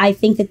me, I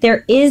think that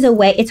there is a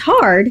way. It's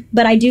hard,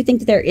 but I do think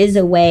that there is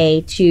a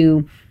way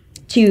to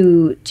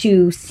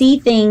see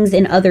things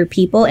in other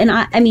people. And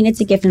I mean,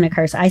 it's a gift and a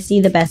curse. I see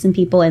the best in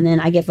people, and then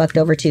I get fucked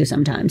over too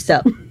sometimes.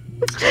 So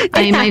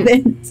it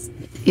happens.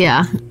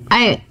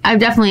 I've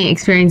definitely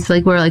experienced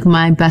like where like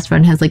my best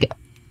friend has like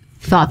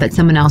thought that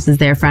someone else is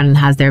their friend and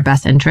has their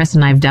best interest,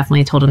 and I've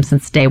definitely told him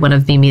since day one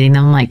of me meeting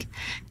them, like,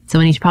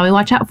 someone you should probably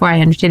watch out for.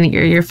 I understand that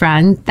you're your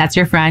friend. That's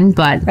your friend,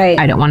 but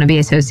I don't want to be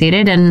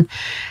associated. And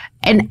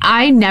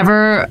I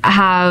never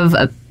have,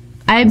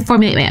 I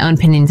formulate my own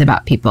opinions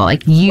about people.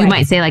 Like you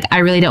might say like, I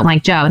really don't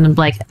like Joe. And I'm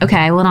like,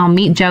 okay, well, then I'll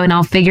meet Joe and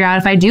I'll figure out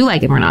if I do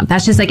like him or not.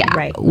 That's just like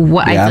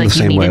what I feel like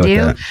you need to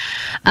do.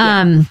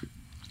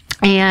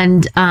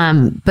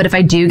 But if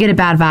I do get a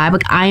bad vibe,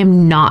 like I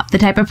am not the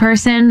type of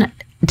person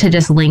to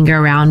just linger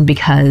around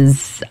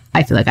because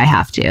I feel like I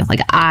have to.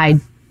 Like I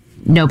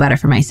know better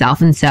for myself,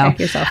 and so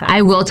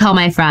I will tell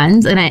my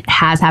friends, and it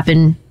has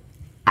happened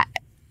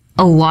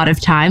a lot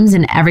of times,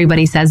 and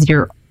everybody says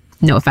you're,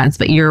 no offense,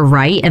 but you're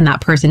right, and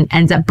that person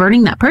ends up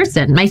burning that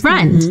person, my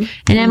friend.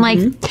 And I'm like,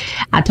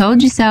 I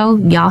told you so.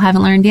 Y'all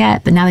haven't learned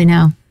yet, but now they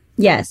know.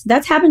 Yes,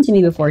 that's happened to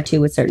me before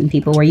too with certain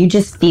people, where you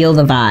just feel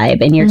the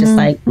vibe and you're just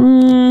like,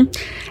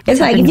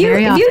 it's like if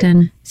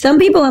you some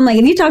people, I'm like,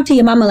 if you talk to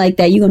your mama like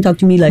that, you're gonna talk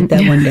to me like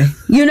that one day.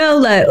 You know,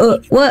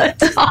 like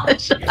what?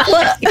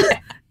 What?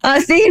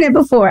 I've seen it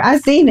before.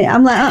 I've seen it.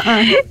 I'm like,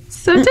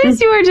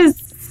 Sometimes you are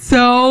just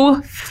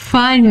so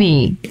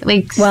funny.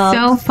 Like,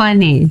 so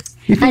funny.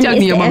 If you talk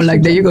to your mama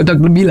like that, you're going to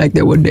talk to me like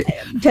that one day.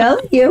 I'm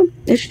telling you.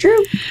 It's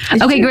true.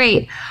 Okay,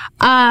 great.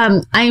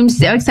 I'm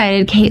so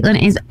excited.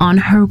 Kaitlyn is on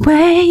her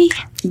way.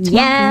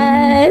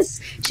 Yes.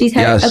 She's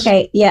her. Yes.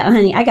 Okay. Yeah,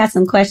 honey, I got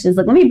some questions.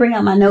 Look, let me bring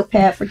out my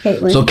notepad for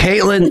Kaitlyn. So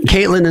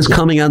Kaitlyn is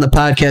coming on the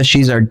podcast.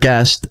 She's our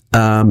guest.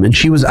 And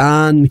she was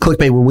on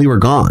Clickbait when we were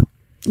gone.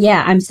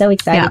 Yeah, I'm so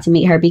excited to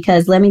meet her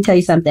because let me tell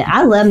you something.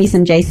 I love me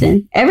some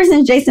Jason. Ever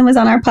since Jason was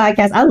on our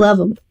podcast, I love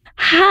him.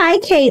 Hi,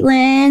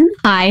 Kaitlyn.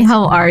 Hi,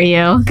 how are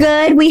you?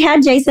 Good. We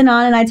had Jason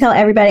on and I tell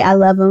everybody I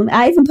love him.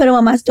 I even put him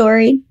on my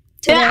story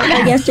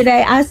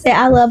yesterday. I said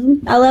I love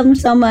him. I love him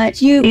so much.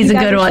 He's a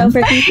good one. So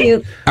freaking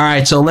cute. All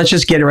right, so let's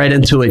just get right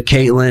into it.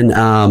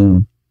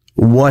 Kaitlyn,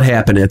 what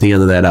happened at the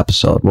end of that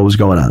episode? What was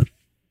going on?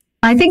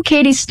 I think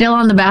Katie's still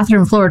on the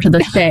bathroom floor to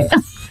this day.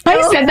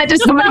 I said that to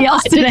somebody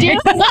else today.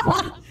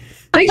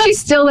 I think she's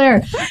still there.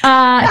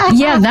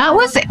 That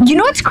was, you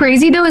know what's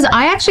crazy though, is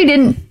I actually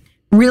didn't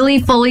really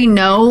fully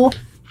know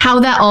how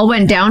that all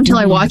went down till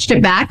I watched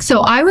it back.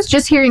 So I was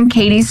just hearing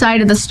Katie's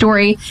side of the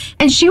story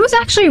and she was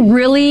actually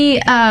really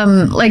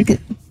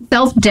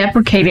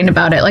self-deprecating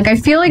about it. Like I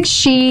feel like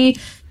she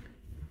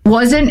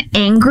wasn't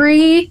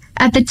angry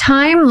at the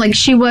time. Like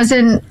she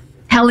wasn't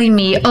telling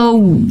me,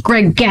 oh,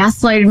 Greg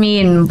gaslighted me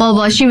and blah,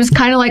 blah. She was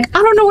kind of like,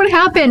 I don't know what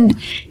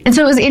happened. And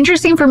so it was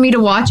interesting for me to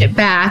watch it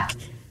back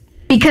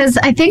because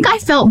I think I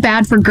felt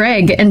bad for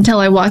Greg until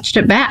I watched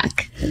it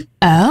back.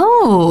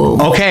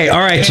 Oh. Okay.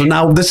 All right. So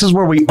now this is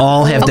where we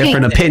all have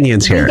different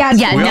opinions here. Now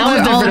we're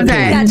all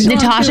different.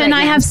 Natasha and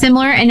I have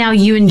similar, and now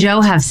you and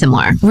Joe have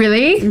similar.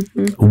 Really?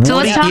 Mm-hmm. So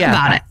let's talk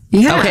about it.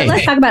 Yeah. Okay.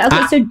 Let's talk about it.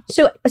 Okay.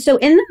 So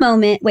in the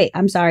moment, wait,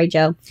 I'm sorry,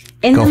 Joe.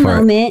 In the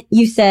moment,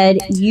 you said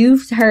you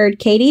heard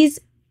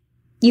Katie's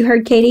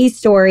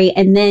story,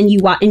 and then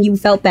you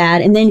felt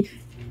bad, and then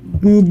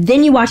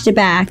you watched it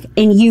back,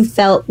 and you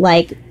felt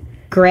like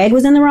Greg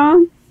was in the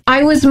wrong.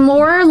 I was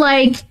more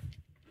like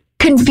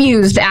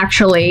confused,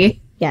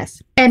 actually.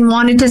 Yes. And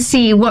wanted to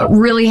see what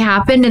really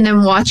happened, and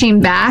then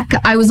watching back,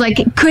 I was like,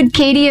 could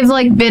Katie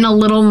have been a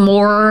little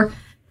more,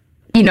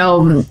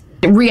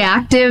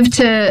 reactive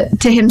to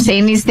him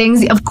saying these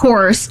things? Of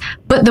course,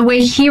 but the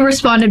way he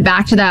responded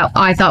back to that,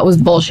 I thought was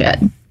bullshit.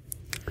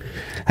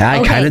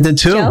 I kind of did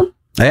too. Joe?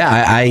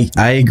 Yeah,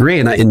 I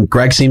agree, and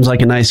Greg seems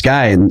like a nice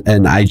guy,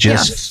 and I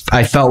just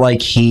I felt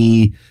like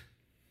he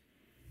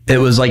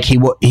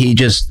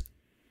just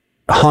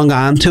hung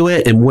on to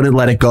it and wouldn't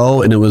let it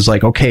go, and it was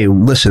like, okay,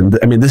 listen,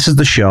 I mean, this is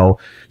the show.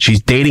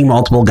 She's dating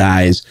multiple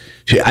guys.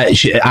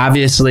 She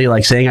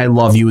obviously saying I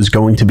love you is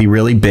going to be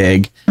really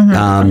big.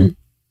 Mm-hmm.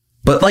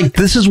 But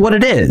this is what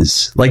it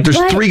is.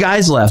 There's 3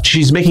 guys left.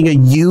 She's making a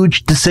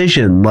huge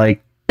decision. There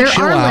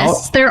are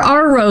lists. There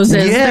are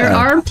roses. Yeah. There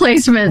are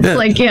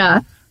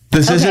placements.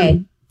 This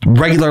isn't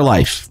regular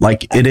life.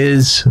 It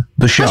is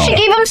the show. But she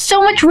gave him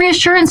so much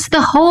reassurance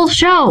the whole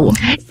show.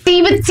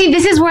 See,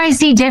 this is where I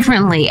see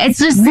differently. It's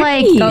just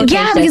go,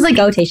 because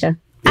go, Tasha.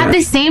 At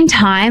the same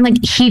time,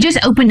 he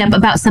just opened up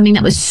about something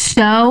that was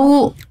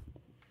so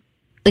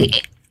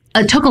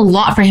it took a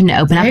lot for him to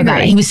open up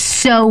about it. He was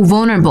so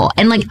vulnerable.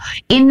 And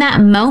in that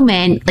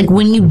moment,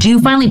 when you do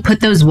finally put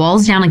those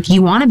walls down,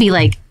 you want to be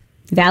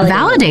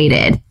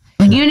validated.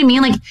 Mm-hmm. You know what I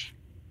mean?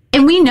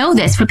 And we know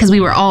this because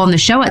we were all on the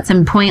show at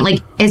some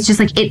point. It's just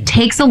it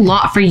takes a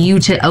lot for you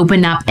to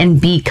open up and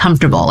be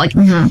comfortable.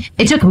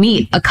 It took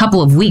me a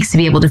couple of weeks to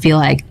be able to feel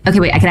okay,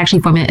 wait, I could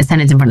actually formulate a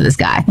sentence in front of this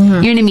guy. Mm-hmm. You know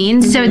what I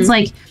mean? Mm-hmm. So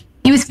it's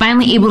he was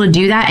finally able to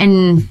do that,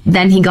 and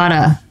then he got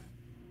a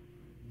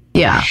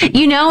and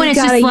it's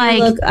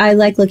just I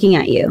like looking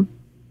at you.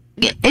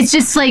 It's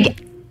just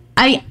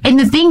and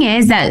the thing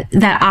is that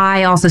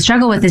I also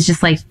struggle with is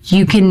just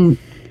you can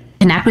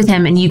connect with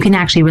him and you can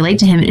actually relate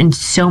to him in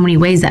so many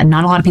ways that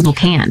not a lot of people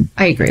can.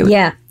 I agree with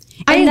that.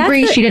 I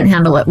agree she didn't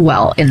handle it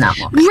well in that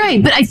moment.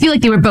 Right, but I feel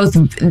like they were both,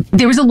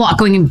 there was a lot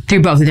going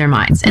through both of their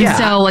minds. And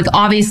so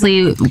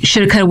obviously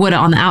shoulda, coulda, woulda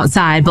on the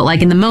outside, but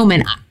in the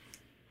moment,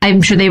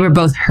 I'm sure they were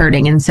both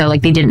hurting. And so they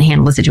didn't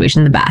handle the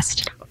situation the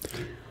best.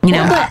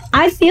 But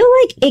I feel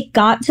it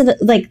got to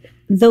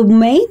the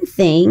main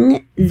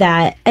thing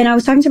that, and I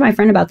was talking to my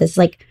friend about this,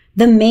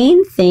 the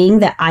main thing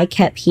that I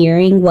kept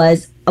hearing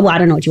was, well, I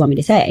don't know what you want me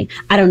to say.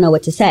 I don't know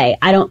what to say.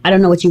 I don't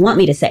know what you want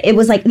me to say. It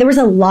was there was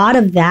a lot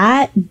of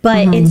that,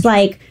 but it's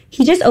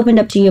he just opened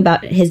up to you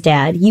about his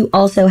dad. You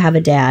also have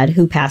a dad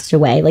who passed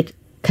away.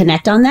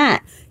 Connect on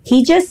that.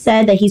 He just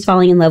said that he's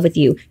falling in love with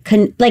you.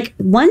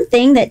 One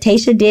thing that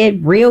Tasha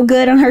did real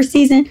good on her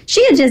season,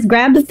 she had just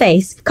grabbed a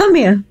face. Come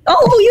here.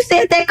 Oh, you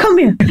said that. Come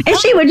here. And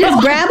she would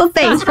just grab a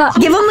face,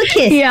 give him a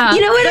kiss. Yeah. You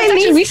know what I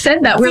mean? We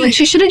said that. We're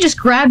she should have just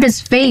grabbed his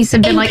face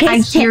and been I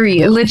hear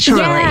you.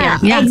 Literally.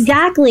 Yeah,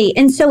 exactly.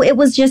 And so it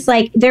was just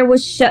there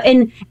was,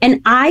 and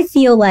I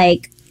feel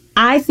like,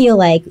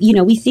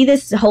 we see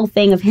this whole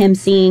thing of him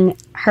seeing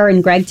her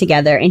and Greg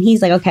together, and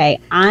he's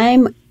okay,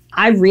 I'm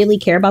I really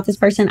care about this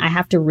person. I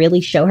have to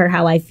really show her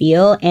how I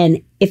feel.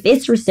 And if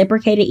it's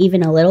reciprocated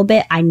even a little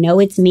bit, I know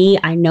it's me.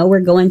 I know we're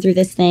going through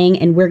this thing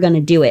and we're going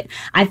to do it.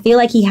 I feel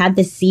like he had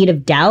this seed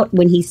of doubt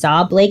when he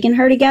saw Blake and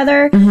her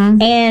together.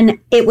 Mm-hmm. And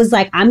it was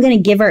like, I'm going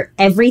to give her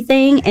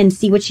everything and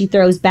see what she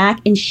throws back.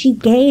 And she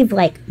gave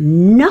like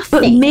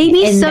nothing. But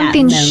maybe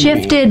something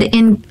shifted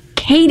in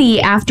Katie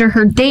after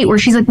her date where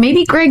she's like,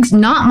 maybe Greg's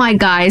not my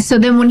guy. So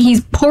then when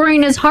he's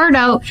pouring his heart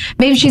out,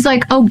 maybe she's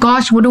like, oh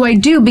gosh, what do I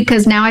do?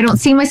 Because now I don't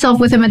see myself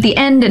with him at the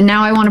end, and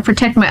now I want to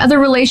protect my other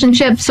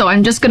relationship. So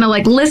I'm just going to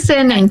like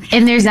listen. And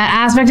there's that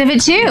aspect of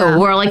it too,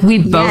 where like we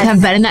both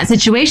have been in that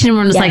situation and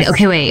we're just like,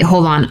 okay, wait,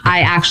 hold on. I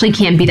actually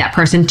can't be that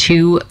person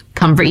to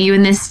comfort you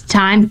in this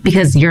time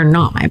because you're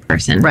not my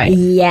person. Right.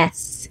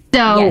 Yes.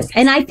 So,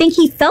 and I think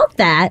he felt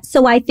that.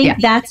 So I think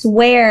that's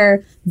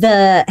where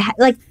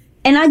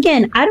and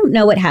again, I don't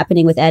know what's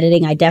happening with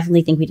editing. I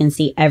definitely think we didn't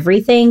see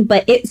everything,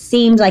 but it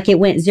seemed like it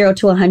went 0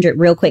 to 100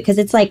 real quick. Cause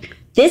it's like,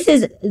 this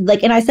is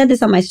like, and I said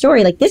this on my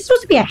story, like this is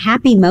supposed to be a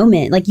happy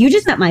moment. Like you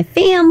just met my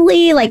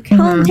family, like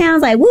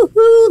hometown's like,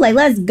 woohoo, like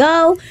let's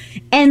go.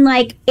 And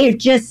like, it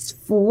just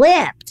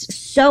flipped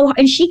so,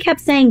 and she kept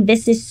saying,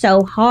 this is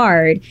so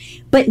hard,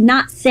 but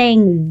not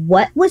saying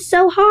what was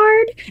so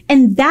hard.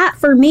 And that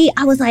for me,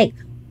 I was like,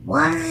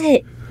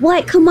 what?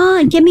 Come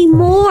on, give me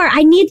more.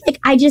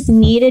 I just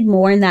needed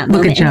more in that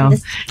moment. Look at Joe.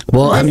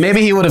 Well,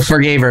 maybe he would have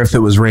forgave her if it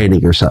was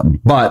raining or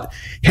something. But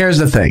here's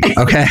the thing,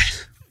 okay?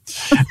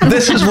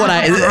 This is what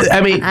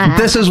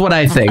this is what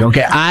I think,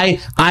 okay? I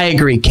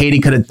agree. Katie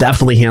could have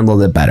definitely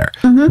handled it better.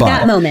 Mm-hmm. But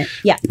that moment,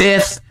 yeah.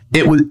 If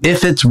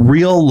it's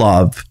real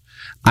love,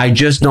 I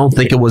just don't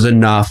think it was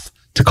enough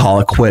to call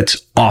it quits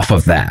off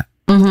of that.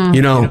 Mm-hmm.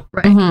 You know?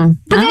 Right. Mm-hmm.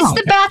 But it's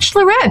the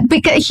Bachelorette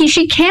because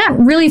she can't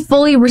really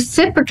fully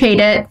reciprocate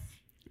it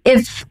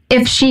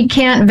if she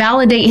can't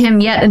validate him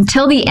yet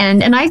until the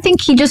end. And I think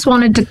he just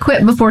wanted to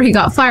quit before he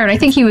got fired. I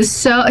think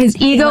his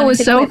ego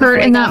was so hurt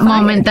in that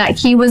moment that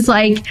he was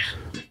like,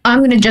 I'm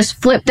going to just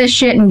flip this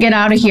shit and get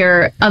out of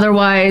here.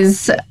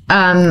 Otherwise,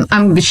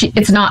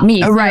 it's not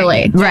me.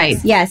 Really. Right.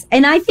 Yes.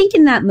 And I think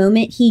in that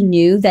moment, he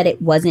knew that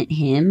it wasn't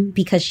him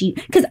because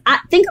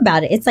think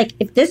about it. It's like,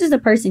 if this is the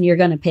person you're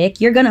going to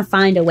pick, you're going to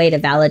find a way to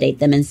validate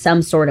them in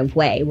some sort of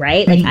way.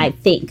 Right. Like, I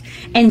think.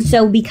 And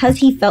so because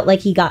he felt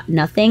like he got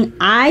nothing,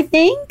 I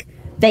think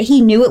that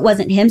he knew it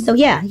wasn't him. So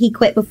yeah, he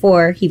quit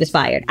before he was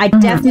fired. I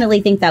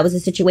definitely think that was a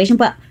situation,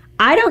 but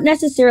I don't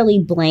necessarily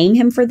blame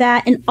him for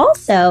that. And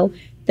also,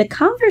 the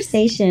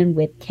conversation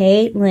with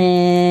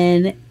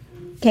Kaitlyn,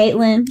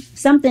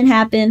 something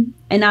happened.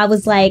 And I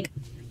was like,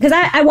 because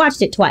I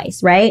watched it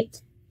twice, right?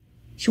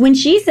 When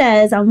she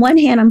says, on one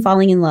hand, I'm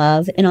falling in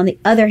love, and on the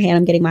other hand,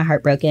 I'm getting my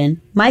heart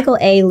broken. Michael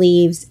A.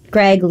 leaves,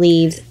 Greg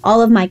leaves,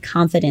 all of my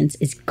confidence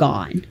is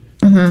gone.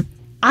 Mm-hmm.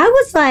 I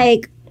was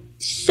like,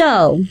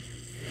 so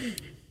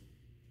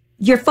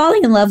you're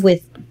falling in love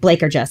with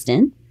Blake or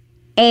Justin,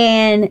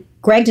 and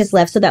Greg just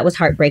left, so that was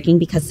heartbreaking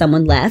because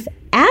someone left.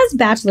 As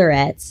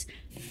Bachelorettes,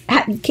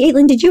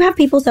 Kaitlyn, did you have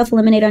people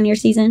self-eliminate on your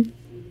season?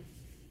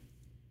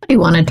 I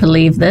wanted to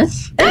leave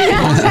this.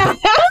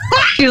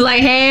 She was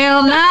like,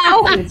 hell no.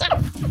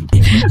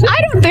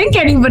 I don't think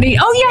anybody.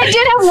 Oh, yeah, I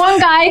did have one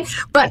guy.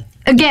 But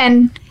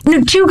again,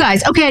 no, two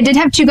guys. Okay, I did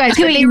have two guys.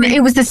 But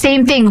it was the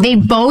same thing. They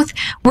both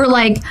were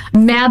like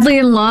madly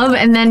in love.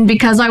 And then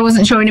because I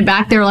wasn't showing it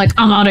back, they were like,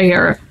 I'm out of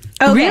here.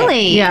 Okay.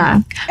 Really?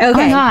 Yeah. Okay. Oh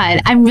my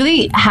God. I'm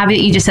really happy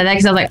that you just said that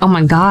because I was like, oh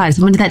my God,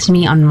 someone did that to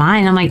me on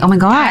mine. I'm like, oh my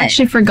God. I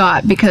actually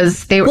forgot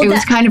because it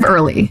was kind of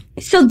early.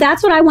 So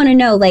that's what I want to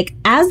know. Like,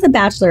 as the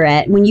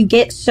Bachelorette, when you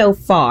get so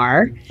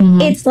far,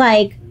 it's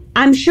like,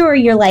 I'm sure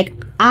you're like,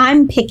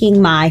 I'm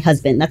picking my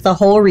husband. That's the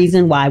whole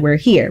reason why we're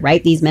here,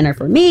 right? These men are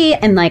for me,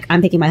 and like,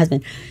 I'm picking my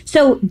husband.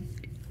 So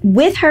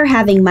with her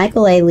having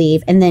Michael A.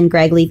 leave and then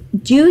Greg leave,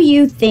 do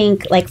you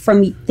think, like,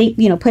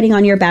 putting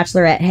on your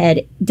Bachelorette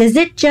head, does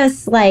it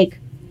just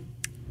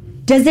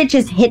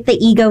hit the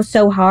ego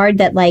so hard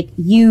that like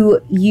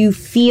you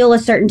feel a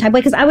certain type of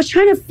way? Because I was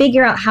trying to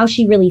figure out how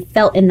she really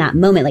felt in that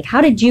moment. Like, how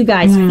did you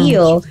guys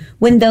feel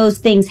when those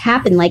things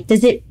happen? Like,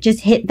 does it just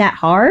hit that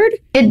hard?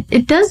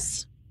 It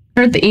does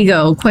hurt the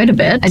ego quite a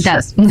bit. It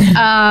does.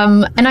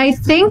 And I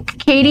think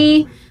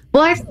Katie...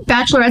 Well, I think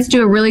Bachelorettes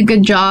do a really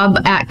good job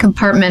at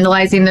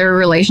compartmentalizing their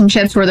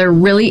relationships where they're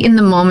really in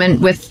the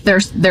moment with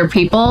their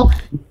people.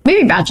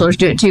 Maybe Bachelors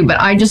do it too, but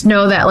I just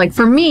know that, like,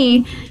 for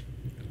me,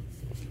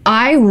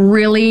 I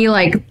really,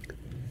 like,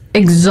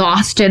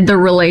 exhausted the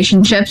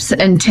relationships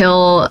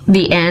until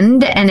the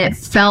end, and it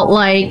felt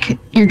like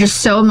you're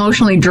just so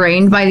emotionally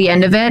drained by the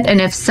end of it.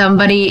 And if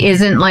somebody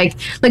isn't like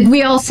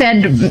we all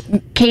said,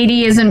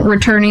 Katie isn't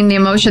returning the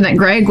emotion that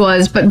Greg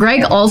was, but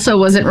Greg also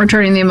wasn't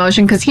returning the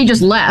emotion because he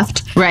just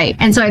left. Right.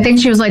 And so I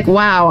think she was like,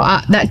 wow,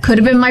 that could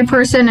have been my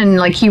person. And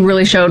like, he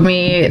really showed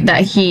me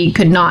that he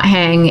could not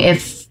hang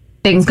if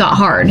things got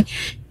hard.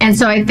 And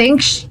so I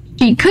think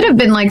she could have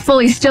been like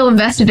fully still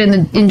invested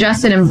in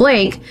Justin and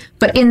Blake,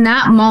 but in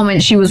that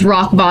moment she was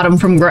rock bottom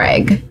from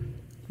Greg.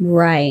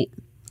 Right.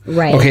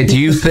 Okay, do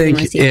you think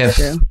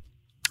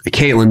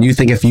Kaitlyn, you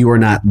think if you were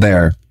not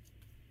there,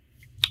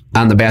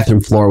 on the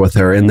bathroom floor with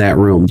her in that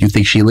room, do you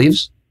think she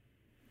leaves?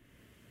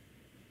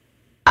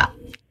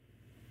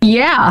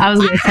 Yeah, I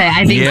was gonna say,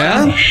 I think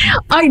Yeah.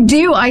 I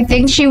do. I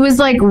think she was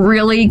like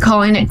really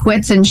calling it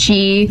quits, and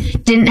she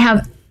didn't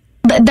have.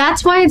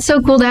 That's why it's so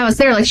cool to have us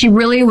there. Like, she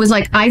really was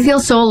like, I feel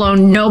so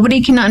alone.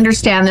 Nobody can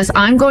understand this.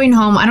 I'm going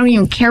home. I don't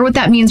even care what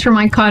that means for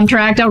my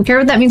contract. I don't care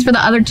what that means for the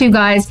other two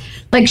guys.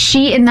 Like,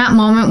 she in that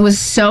moment was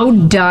so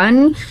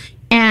done.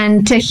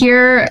 And to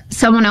hear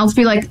someone else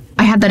be like,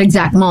 I had that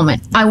exact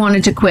moment. I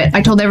wanted to quit.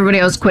 I told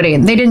everybody I was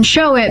quitting. They didn't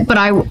show it, but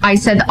I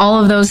said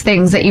all of those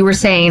things that you were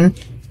saying.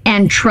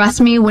 And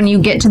trust me, when you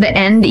get to the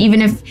end,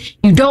 even if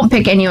you don't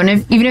pick anyone,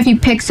 even if you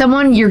pick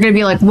someone, you're going to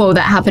be like, whoa,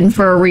 that happened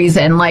for a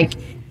reason. Like,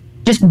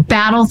 just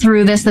battle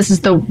through this. This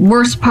is the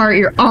worst part.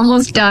 You're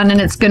almost done.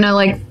 And it's going to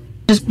like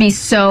just be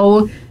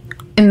so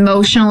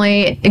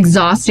emotionally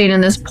exhausting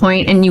in this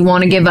point, and you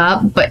want to give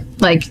up, but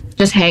like,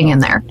 just hang in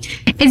there.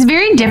 It's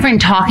very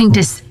different talking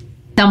to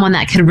someone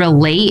that could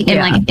relate and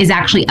like is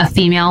actually a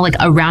female, like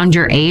around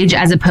your age,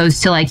 as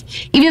opposed to like,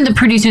 even if the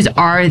producers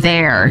are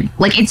there,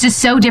 like it's just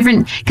so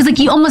different, because like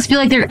you almost feel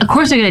like of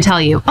course they're going to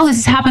tell you, oh, this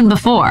has happened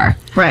before,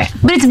 right?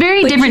 But it's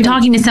very different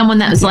talking to someone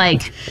that was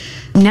like,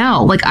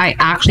 no, like I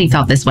actually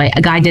felt this way,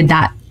 a guy did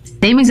that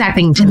same exact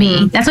thing to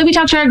me. That's why we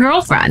talk to our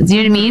girlfriends,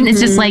 you know what I mean?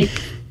 It's just like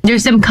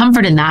there's some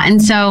comfort in that.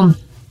 And so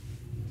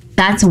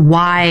that's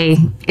why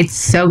it's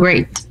so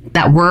great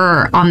that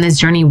we're on this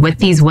journey with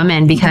these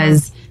women,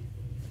 because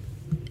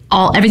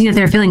everything that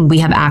they're feeling, we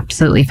have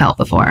absolutely felt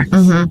before.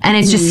 And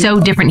it's just so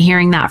different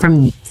hearing that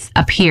from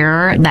a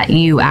peer that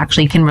you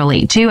actually can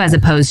relate to, as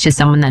opposed to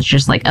someone that's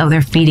just like, oh,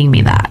 they're feeding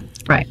me that.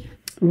 Right.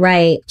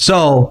 Right.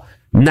 So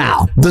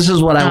now, this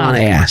is what I want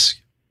to ask.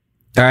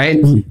 All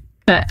right.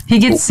 He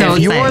gets so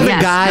if you're excited.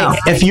 the guy,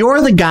 if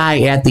you're the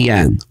guy at the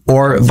end,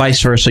 or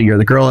vice versa, you're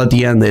the girl at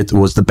the end that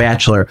was the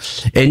bachelor,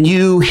 and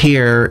you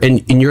hear,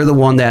 and you're the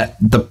one that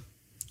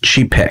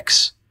she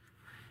picks,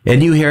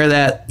 and you hear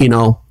that, you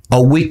know,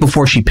 a week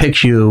before she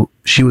picks you,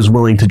 she was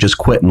willing to just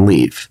quit and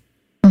leave.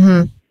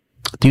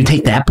 Do you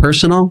take that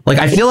personal? Like,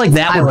 I feel like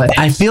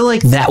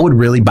that would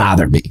really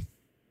bother me.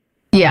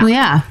 Yeah. Well,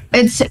 yeah.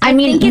 I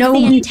mean, it's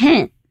the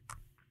intent.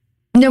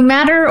 No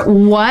matter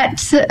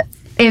what,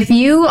 if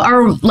you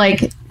are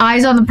like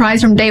eyes on the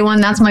prize from day one,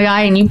 that's my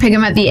guy, and you pick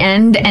him at the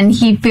end and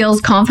he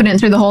feels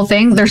confident through the whole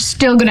thing, they're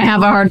still going to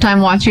have a hard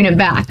time watching it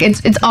back.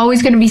 It's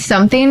always going to be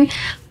something.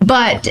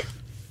 But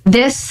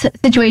this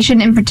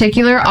situation in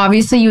particular,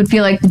 obviously you would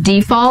feel like the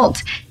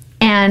default,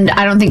 and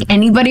I don't think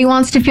anybody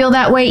wants to feel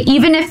that way.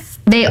 Even if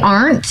they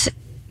aren't,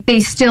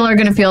 they still are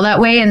going to feel that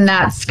way, and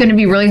that's going to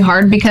be really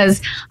hard.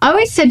 Because I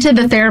always said to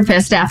the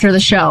therapist after the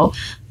show,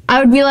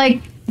 I would be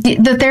like,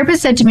 the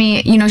therapist said to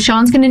me, you know,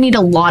 Sean's going to need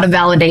a lot of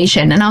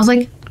validation. And I was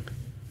like,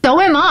 so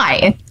am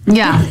I.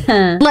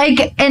 Yeah.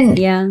 Like, and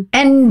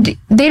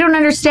they don't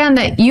understand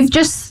that you've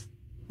just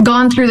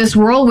gone through this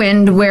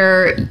whirlwind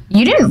where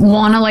you didn't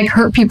want to like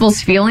hurt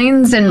people's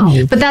feelings,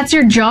 but that's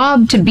your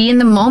job, to be in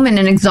the moment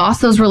and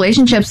exhaust those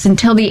relationships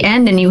until the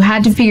end, and you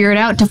had to figure it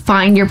out to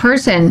find your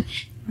person.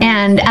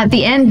 And at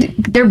the end,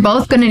 they're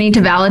both going to need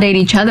to validate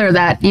each other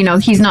that, you know,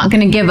 he's not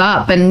going to give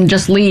up and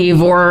just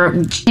leave, or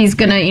she's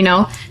going to, you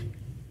know,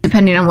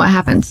 depending on what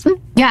happens.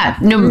 Yeah,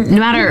 no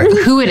matter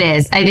who it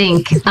is, I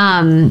think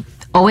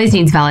always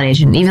needs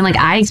validation. Even like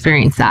I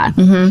experienced that.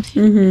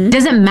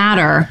 Doesn't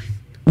matter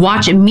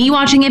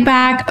watching it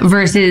back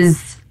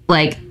versus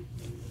like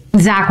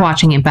Zach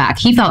watching it back.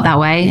 He felt that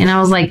way, and I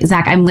was like,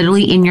 Zach, I'm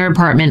literally in your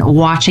apartment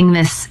watching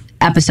this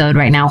episode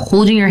right now,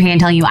 holding your hand,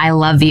 telling you I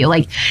love you.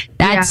 Like,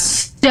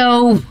 that's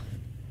so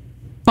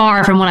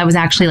far from what I was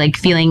actually like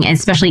feeling,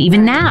 especially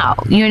even now.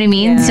 You know what I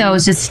mean? So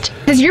it's just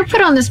because you're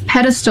put on this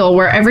pedestal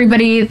where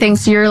everybody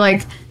thinks you're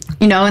like,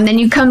 you know, and then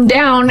you come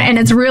down and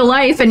it's real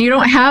life, and you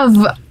don't have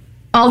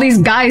all these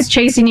guys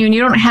chasing you, and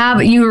you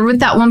were with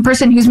that one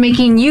person who's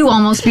making you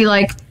almost be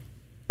like,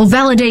 well,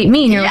 validate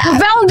me. And you're like, well,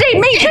 validate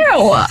me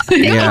too.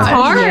 It's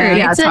hard.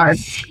 Yeah, it's hard.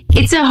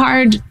 It's a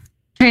hard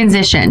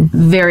transition.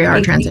 Very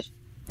hard transition.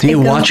 Do you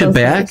watch it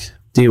back?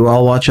 Do you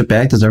all watch it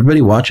back? Does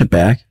everybody watch it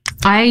back?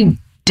 I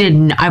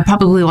didn't. I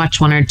probably watched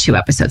 1 or 2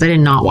 episodes. I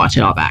did not watch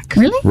it all back.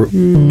 Really?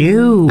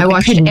 No. I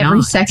watched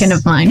every second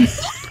of mine.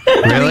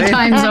 Really? 3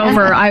 times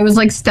over. I was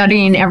like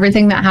studying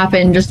everything that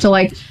happened just to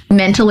like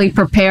mentally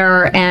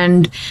prepare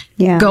and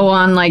go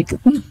on like,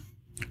 what's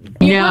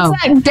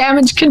that,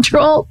 damage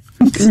control?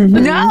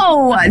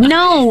 No.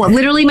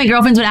 Literally, my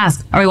girlfriends would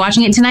ask, are we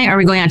watching it tonight, or are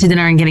we going out to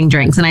dinner and getting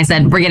drinks? And I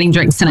said, we're getting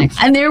drinks tonight.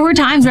 And there were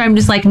times where I'm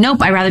just like,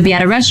 nope, I'd rather be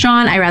at a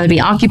restaurant. I'd rather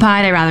be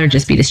occupied. I'd rather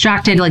just be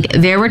distracted. Like,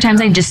 there were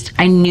times I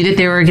knew that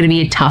there were going to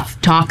be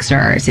tough talks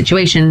or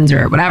situations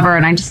or whatever,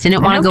 and I just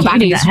didn't want to go back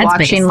to that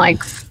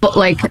headspace.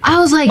 Like I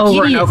was like,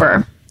 over and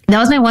over. That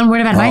was my one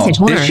word of advice. I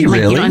told her, she like,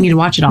 really? you don't need to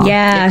watch it all.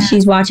 Yeah,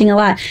 she's watching a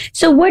lot.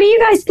 So what do you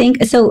guys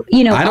think? So,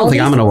 you know, I don't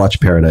think I'm going to watch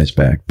Paradise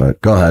back,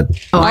 but go ahead.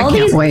 Oh, I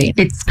can't wait.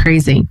 It's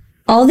crazy.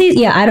 All these,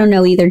 I don't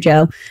know either,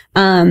 Joe.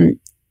 I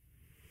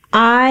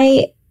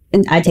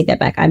take that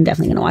back. I'm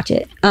definitely going to watch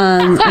it.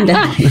 I'm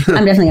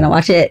definitely going to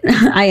watch it.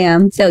 I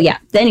am. So yeah.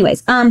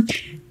 Anyways,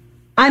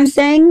 I'm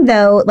saying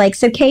though, like,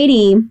 so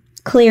Katie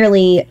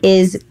clearly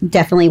is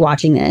definitely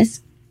watching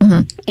this.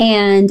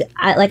 And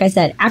like I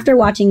said, after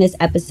watching this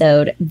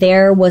episode,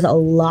 there was a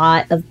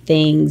lot of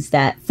things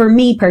that, for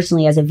me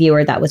personally as a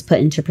viewer, that was put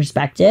into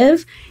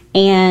perspective.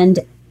 And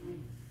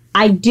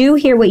I do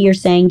hear what you're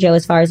saying, Joe,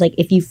 as far as like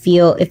if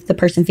the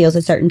person feels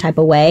a certain type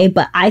of way,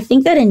 but I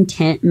think that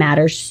intent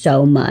matters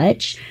so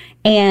much.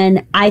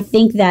 And I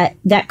think that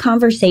that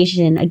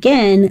conversation,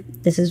 again,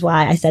 this is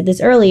why I said this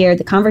earlier,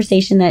 the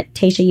conversation that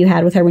Tayshia, you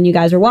had with her when you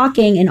guys were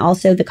walking, and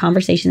also the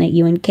conversation that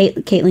you and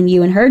Kaitlyn,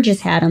 you and her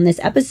just had on this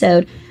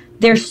episode,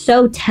 they're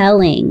so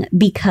telling,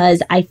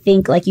 because I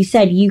think, like you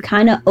said, you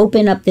kind of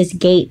open up this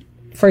gate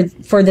for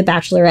the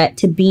Bachelorette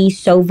to be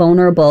so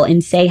vulnerable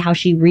and say how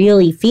she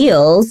really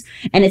feels.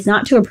 And it's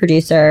not to a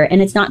producer,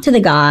 and it's not to the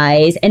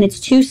guys, and it's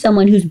to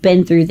someone who's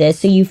been through this.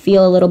 So you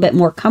feel a little bit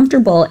more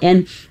comfortable.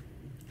 And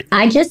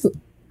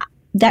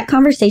that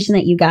conversation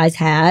that you guys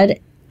had,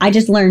 I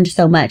just learned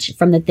so much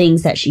from the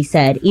things that she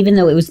said, even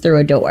though it was through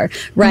a door,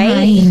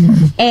 right?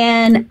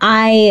 And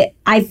I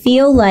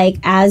feel like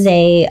as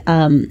a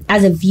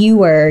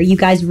viewer, you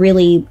guys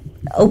really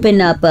open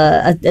up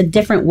a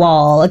different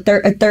wall, a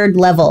third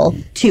level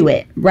to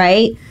it,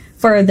 right?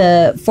 For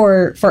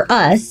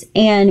us.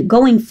 And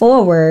going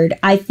forward,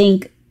 I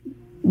think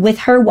with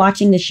her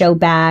watching the show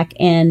back,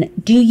 and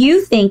do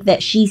you think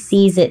that she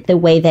sees it the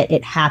way that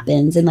it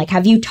happens? And like,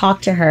 have you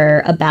talked to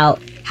her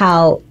about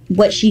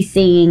what she's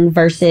seeing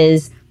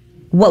versus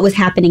what was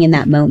happening in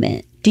that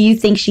moment? Do you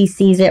think she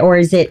sees it, or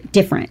is it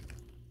different?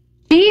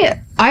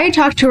 I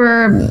talked to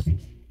her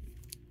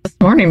this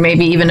morning,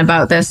 maybe even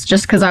about this,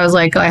 just because I was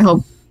like, I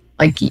hope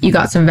like you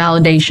got some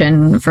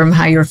validation from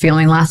how you were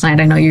feeling last night.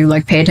 I know you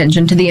like pay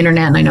attention to the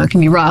internet, and I know it can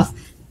be rough.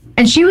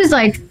 And she was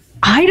like,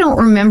 I don't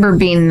remember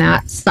being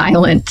that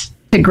silent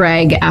to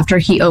Greg after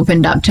he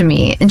opened up to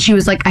me. And she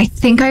was like, I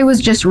think I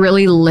was just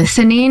really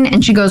listening.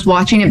 And she goes,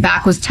 watching it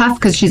back was tough,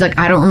 because she's like,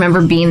 I don't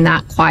remember being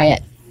that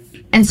quiet.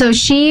 And so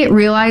she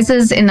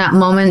realizes in that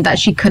moment that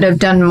she could have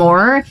done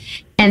more.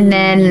 And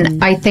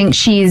then I think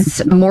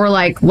she's more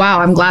like, wow,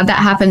 I'm glad that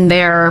happened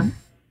there,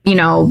 you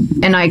know,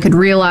 and I could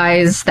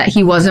realize that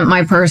he wasn't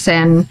my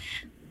person.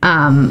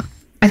 I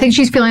think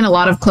she's feeling a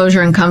lot of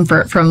closure and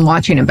comfort from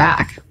watching it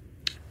back.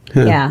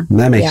 Yeah.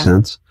 That makes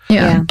sense.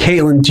 Yeah.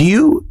 Kaitlyn, do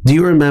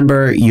you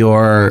remember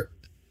your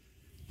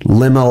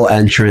limo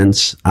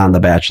entrance on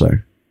The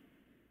Bachelor?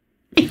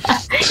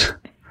 Yes.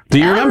 Do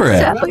you remember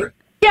it?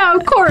 Yeah,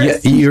 of course. Yeah,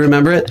 you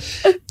remember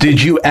it?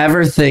 Did you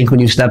ever think when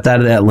you stepped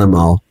out of that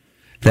limo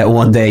that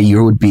one day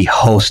you would be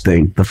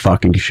hosting the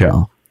fucking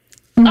show?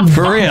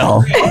 For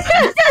real.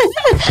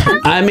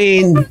 I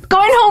mean,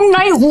 going home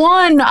night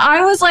one,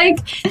 I was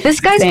like, this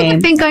guy's going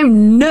to think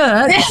I'm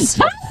nuts.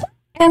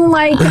 And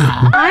like,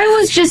 I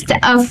was just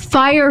a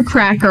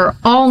firecracker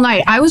all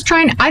night. I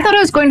thought I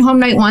was going home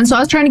night one, so I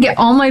was trying to get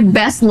all my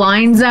best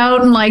lines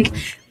out. And like,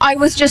 I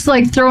was just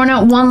like throwing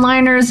out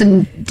one-liners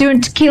and doing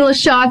tequila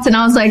shots. And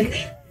I was like,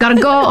 gotta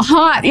go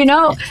hot, you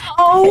know?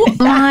 Oh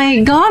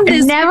my God,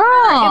 this girl.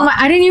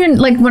 I didn't even,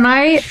 like, when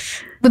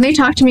they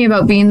talked to me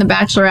about being the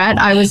Bachelorette,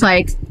 I was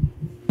like,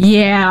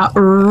 yeah,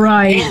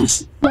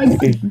 right. Like,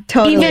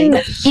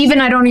 Totally. Even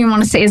I don't even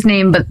want to say his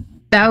name, but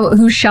thou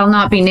who shall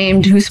not be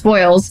named, who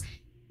spoils,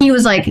 he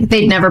was like,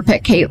 they'd never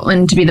pick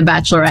Kaitlyn to be the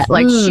Bachelorette.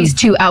 Like, she's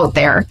too out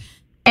there.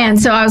 And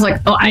so I was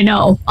like, oh, I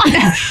know.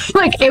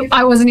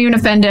 I wasn't even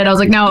offended. I was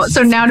like, no.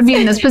 So now to be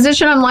in this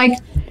position, I'm like,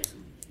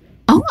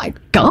 oh my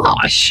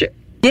gosh.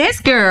 This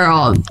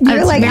girl.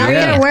 You're like, out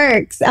there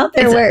works. Out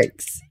there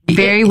works.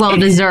 Very well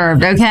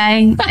deserved,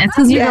 okay? It's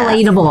because you're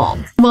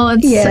relatable. Well,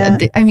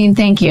 it's, I mean,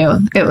 thank you.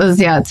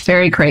 It's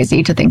very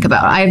crazy to think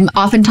about. I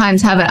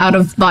oftentimes have an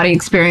out-of-body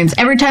experience.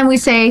 Every time we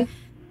say,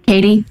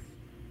 Katie,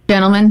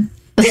 gentlemen,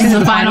 this is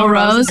the final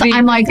rose,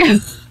 I'm like,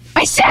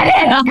 I said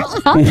it!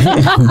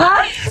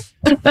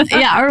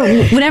 Yeah, or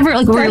whatever.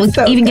 Like, we're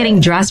like, even getting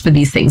dressed for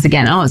these things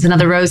again. Oh, it's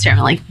another rose here. I'm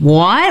like,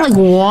 what? Like,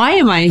 why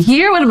am I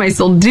here? What am I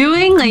still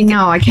doing? Like,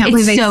 no, I can't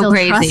believe they still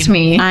trust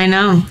me. I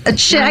know.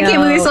 Shit, I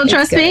can't believe they still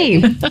trust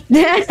me.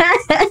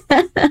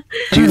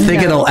 do you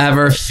think it'll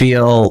ever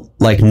feel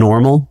like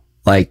normal?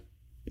 Like,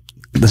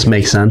 this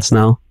makes sense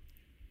now?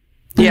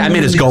 Yeah, I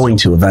mean, it's going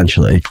to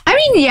eventually. I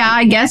mean, yeah,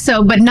 I guess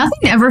so, but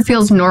nothing ever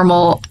feels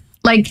normal.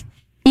 Like,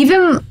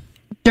 even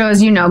Joe,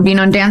 as you know, being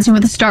on Dancing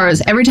with the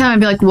Stars, every time I'd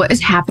be like, what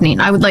is happening?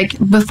 I would like,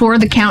 before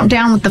the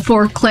countdown with the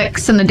 4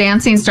 clicks and the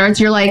dancing starts,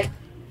 you're like,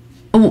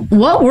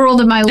 what world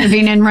am I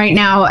living in right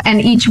now?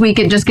 And each week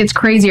it just gets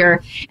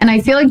crazier. And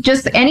I feel like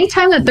just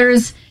anytime that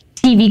there's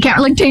TV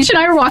camera, like Tayshia and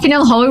I were walking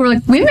down the hallway, we're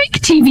like, we make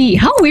TV.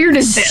 How weird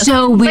is this?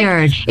 So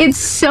weird. Like, it's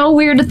so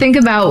weird to think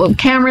about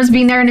cameras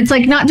being there, and it's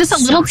like not just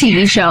a little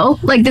TV show.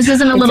 Like, this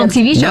isn't a little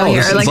TV show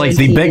here. It's like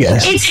the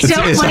biggest. It's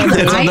so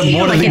funny. I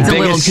feel like it's a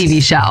little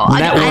TV show. I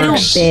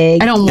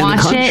don't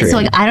watch it, so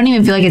like I don't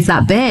even feel like it's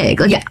that big.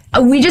 Like,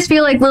 we just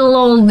feel like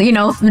little, you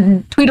know,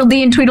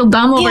 Tweedledee and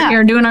Tweedledum over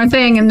here doing our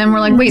thing, and then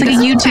we're like, wait, it's like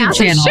a YouTube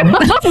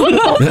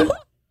channel.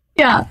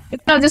 Yeah,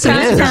 it's not just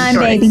time,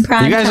 baby.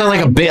 Prime you guys time. are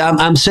like a big.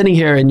 I'm sitting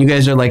here, and you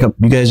guys are like a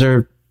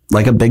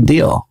big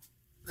deal.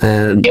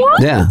 And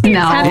yeah. No.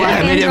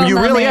 I mean, you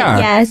really are.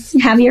 Yes.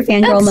 Have your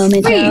fangirl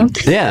moment, Joe.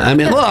 Yeah. I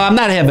mean, well, I'm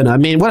not having,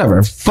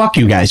 whatever. Fuck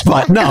you guys.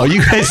 But no,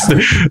 you guys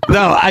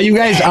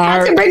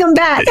are. To bring them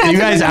back. You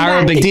guys are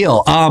a big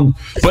deal.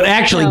 But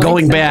actually,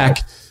 going back,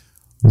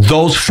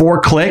 those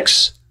 4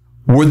 clicks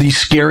were the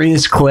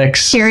scariest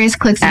clicks in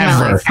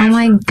my life. Oh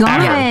my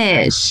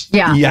gosh.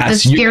 Yeah.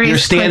 Yes. The You're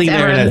standing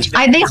there.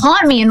 And they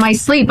haunt me in my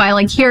sleep. I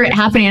like hear it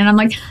happening and I'm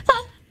like,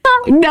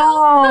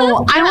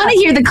 no, I want to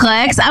hear the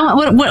clicks.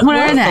 What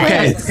are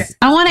they? Okay.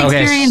 I want to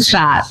experience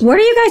that. What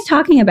are you guys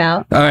talking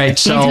about? All right.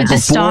 So Dancing with the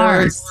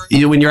Stars.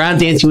 When you're on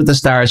Dancing with the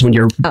Stars, when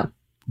you're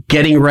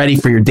getting ready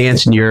for your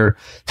dance and you're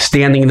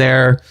standing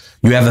there,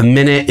 you have a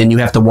minute and you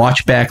have to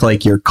watch back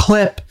like your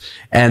clip,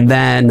 and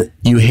then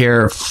you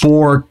hear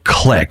 4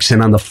 clicks,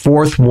 and on the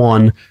 4th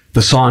one,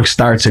 the song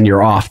starts and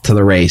you're off to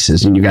the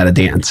races and you got to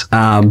dance.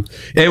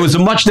 It was a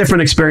much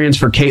different experience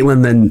for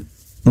Kaitlyn than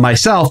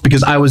myself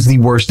because I was the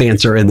worst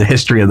dancer in the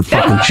history of the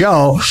fucking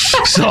show.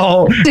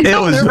 So it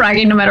was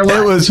bragging no matter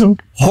what. It was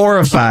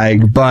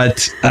horrifying,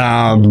 but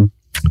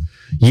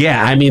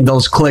yeah, I mean,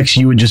 those clicks,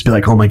 you would just be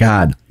like, oh my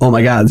God,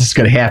 this is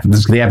going to happen.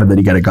 Then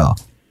you got to go.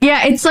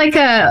 Yeah, it's like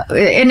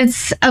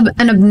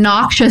an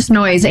obnoxious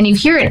noise, and you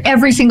hear it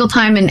every single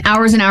time in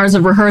hours and hours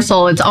of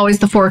rehearsal. It's always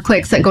the 4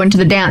 clicks that go into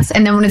the dance.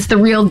 And then when it's the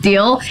real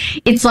deal,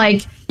 it's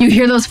like you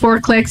hear those 4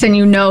 clicks and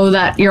you know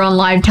that you're on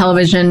live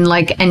television,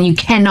 like, and you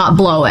cannot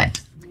blow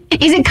it.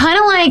 Is it kind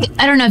of like,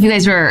 I don't know if you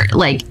guys were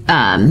like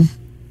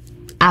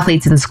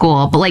athletes in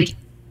school, but like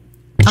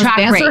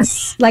track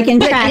race, like in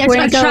track,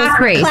 where it goes, track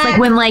race, clap. Like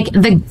when like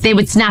they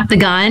would snap the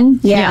gun.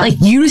 Yeah, like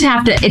you just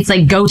have to. It's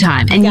like go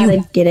time, and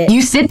you get it.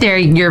 You sit there,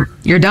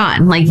 you're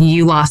done. Like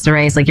you lost the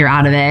race, like you're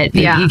out of it.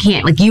 Yeah, you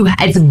can't. Like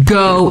it's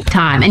go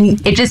time,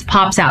 and it just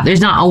pops out.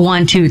 There's not a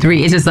 1, 2,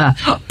 3. It's just a.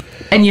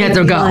 And you have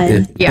to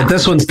go. Yeah. But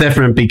this one's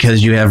different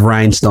because you have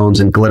rhinestones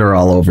and glitter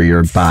all over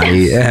your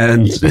body.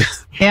 And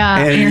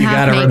and you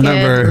got to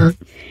remember.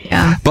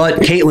 Yeah. But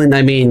Kaitlyn,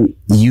 I mean,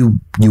 you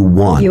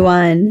won. You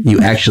won.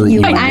 You actually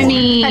won. I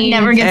mean, that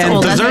never gets and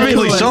old.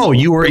 Deservingly so.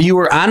 You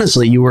were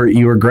honestly, you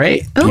were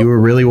great. Ooh. You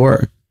really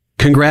were.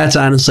 Congrats,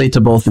 honestly, to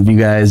both of you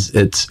guys.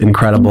 It's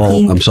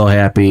incredible. I'm so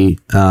happy.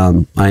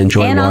 I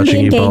enjoy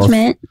watching you both.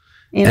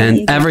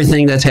 And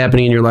everything that's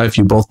happening in your life,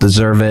 you both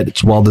deserve it.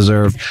 It's well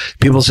deserved.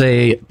 People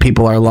say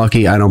people are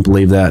lucky. I don't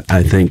believe that.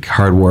 I think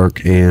hard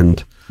work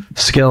and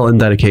skill and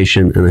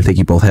dedication, and I think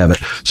you both have it.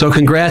 So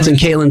congrats, and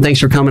Kaitlyn, thanks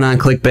for coming on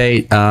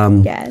Clickbait.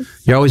 Yes.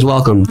 You're always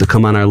welcome to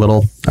come on our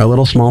little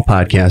small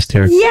podcast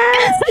here.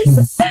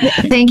 Yes.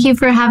 Thank you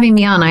for having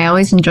me on. I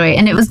always enjoy it.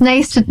 And it was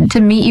nice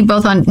to meet you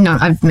both on, no,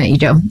 I've met you,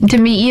 Joe, to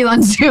meet you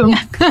on Zoom.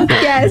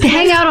 Yes. To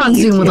hang out on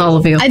Zoom with all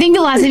of you. I think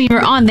the last time you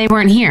were on, they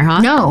weren't here,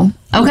 huh? No.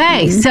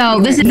 Okay, so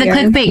this is the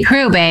Clickbait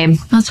crew, babe.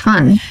 That's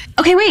fun.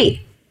 Okay,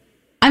 wait.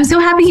 I'm so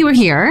happy you were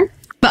here.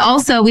 But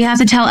also, we have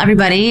to tell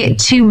everybody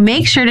to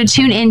make sure to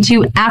tune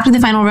into After the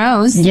Final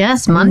Rose.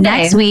 Yes, Monday.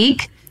 Next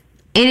week.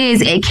 It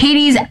is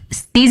Katie's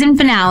season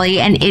finale,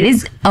 and it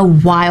is a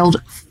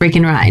wild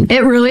freaking ride.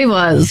 It really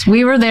was.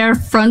 We were there,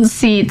 front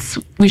seats.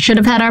 We should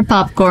have had our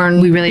popcorn.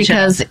 We really should.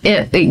 Because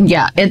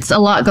it's a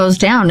lot goes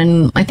down,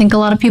 and I think a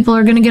lot of people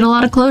are going to get a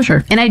lot of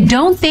closure. And I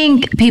don't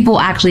think people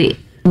actually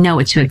know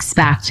what to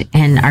expect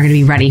and are going to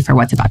be ready for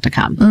what's about to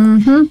come.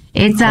 Mm-hmm.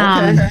 It's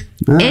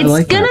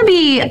it's going to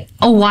be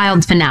a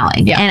wild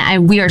finale. Yeah.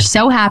 And we are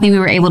so happy we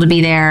were able to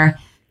be there.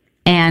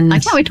 And I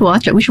can't wait to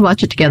watch it. We should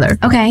watch it together.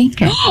 Okay.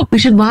 We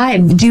should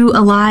do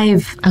a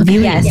live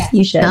viewing. Yes,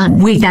 you should.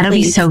 Wait, that'll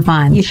be so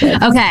fun. You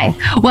should. Okay.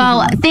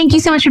 Well, thank you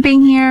so much for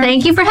being here.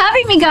 Thank you for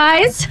having me,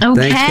 guys.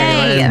 Okay.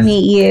 Thanks,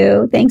 meet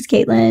you. Thanks,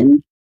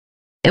 Kaitlyn.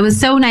 It was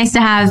so nice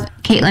to have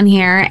Kaitlyn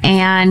here.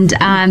 And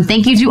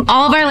thank you to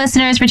all of our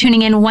listeners for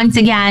tuning in once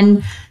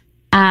again.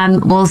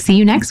 We'll see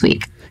you next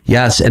week.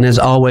 Yes, and as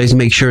always,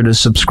 make sure to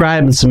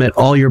subscribe and submit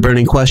all your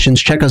burning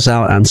questions. Check us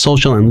out on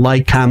social and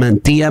like,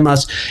 comment, DM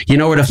us. You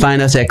know where to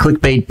find us at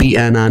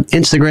ClickbaitBN on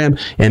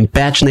Instagram and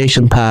Batch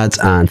Nation Pods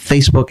on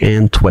Facebook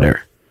and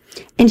Twitter.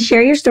 And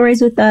share your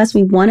stories with us.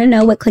 We want to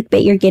know what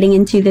clickbait you're getting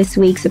into this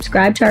week.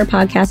 Subscribe to our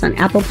podcast on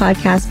Apple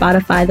Podcasts,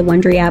 Spotify, the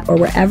Wondery app, or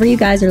wherever you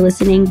guys are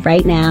listening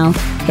right now.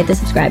 Hit the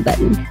subscribe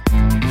button.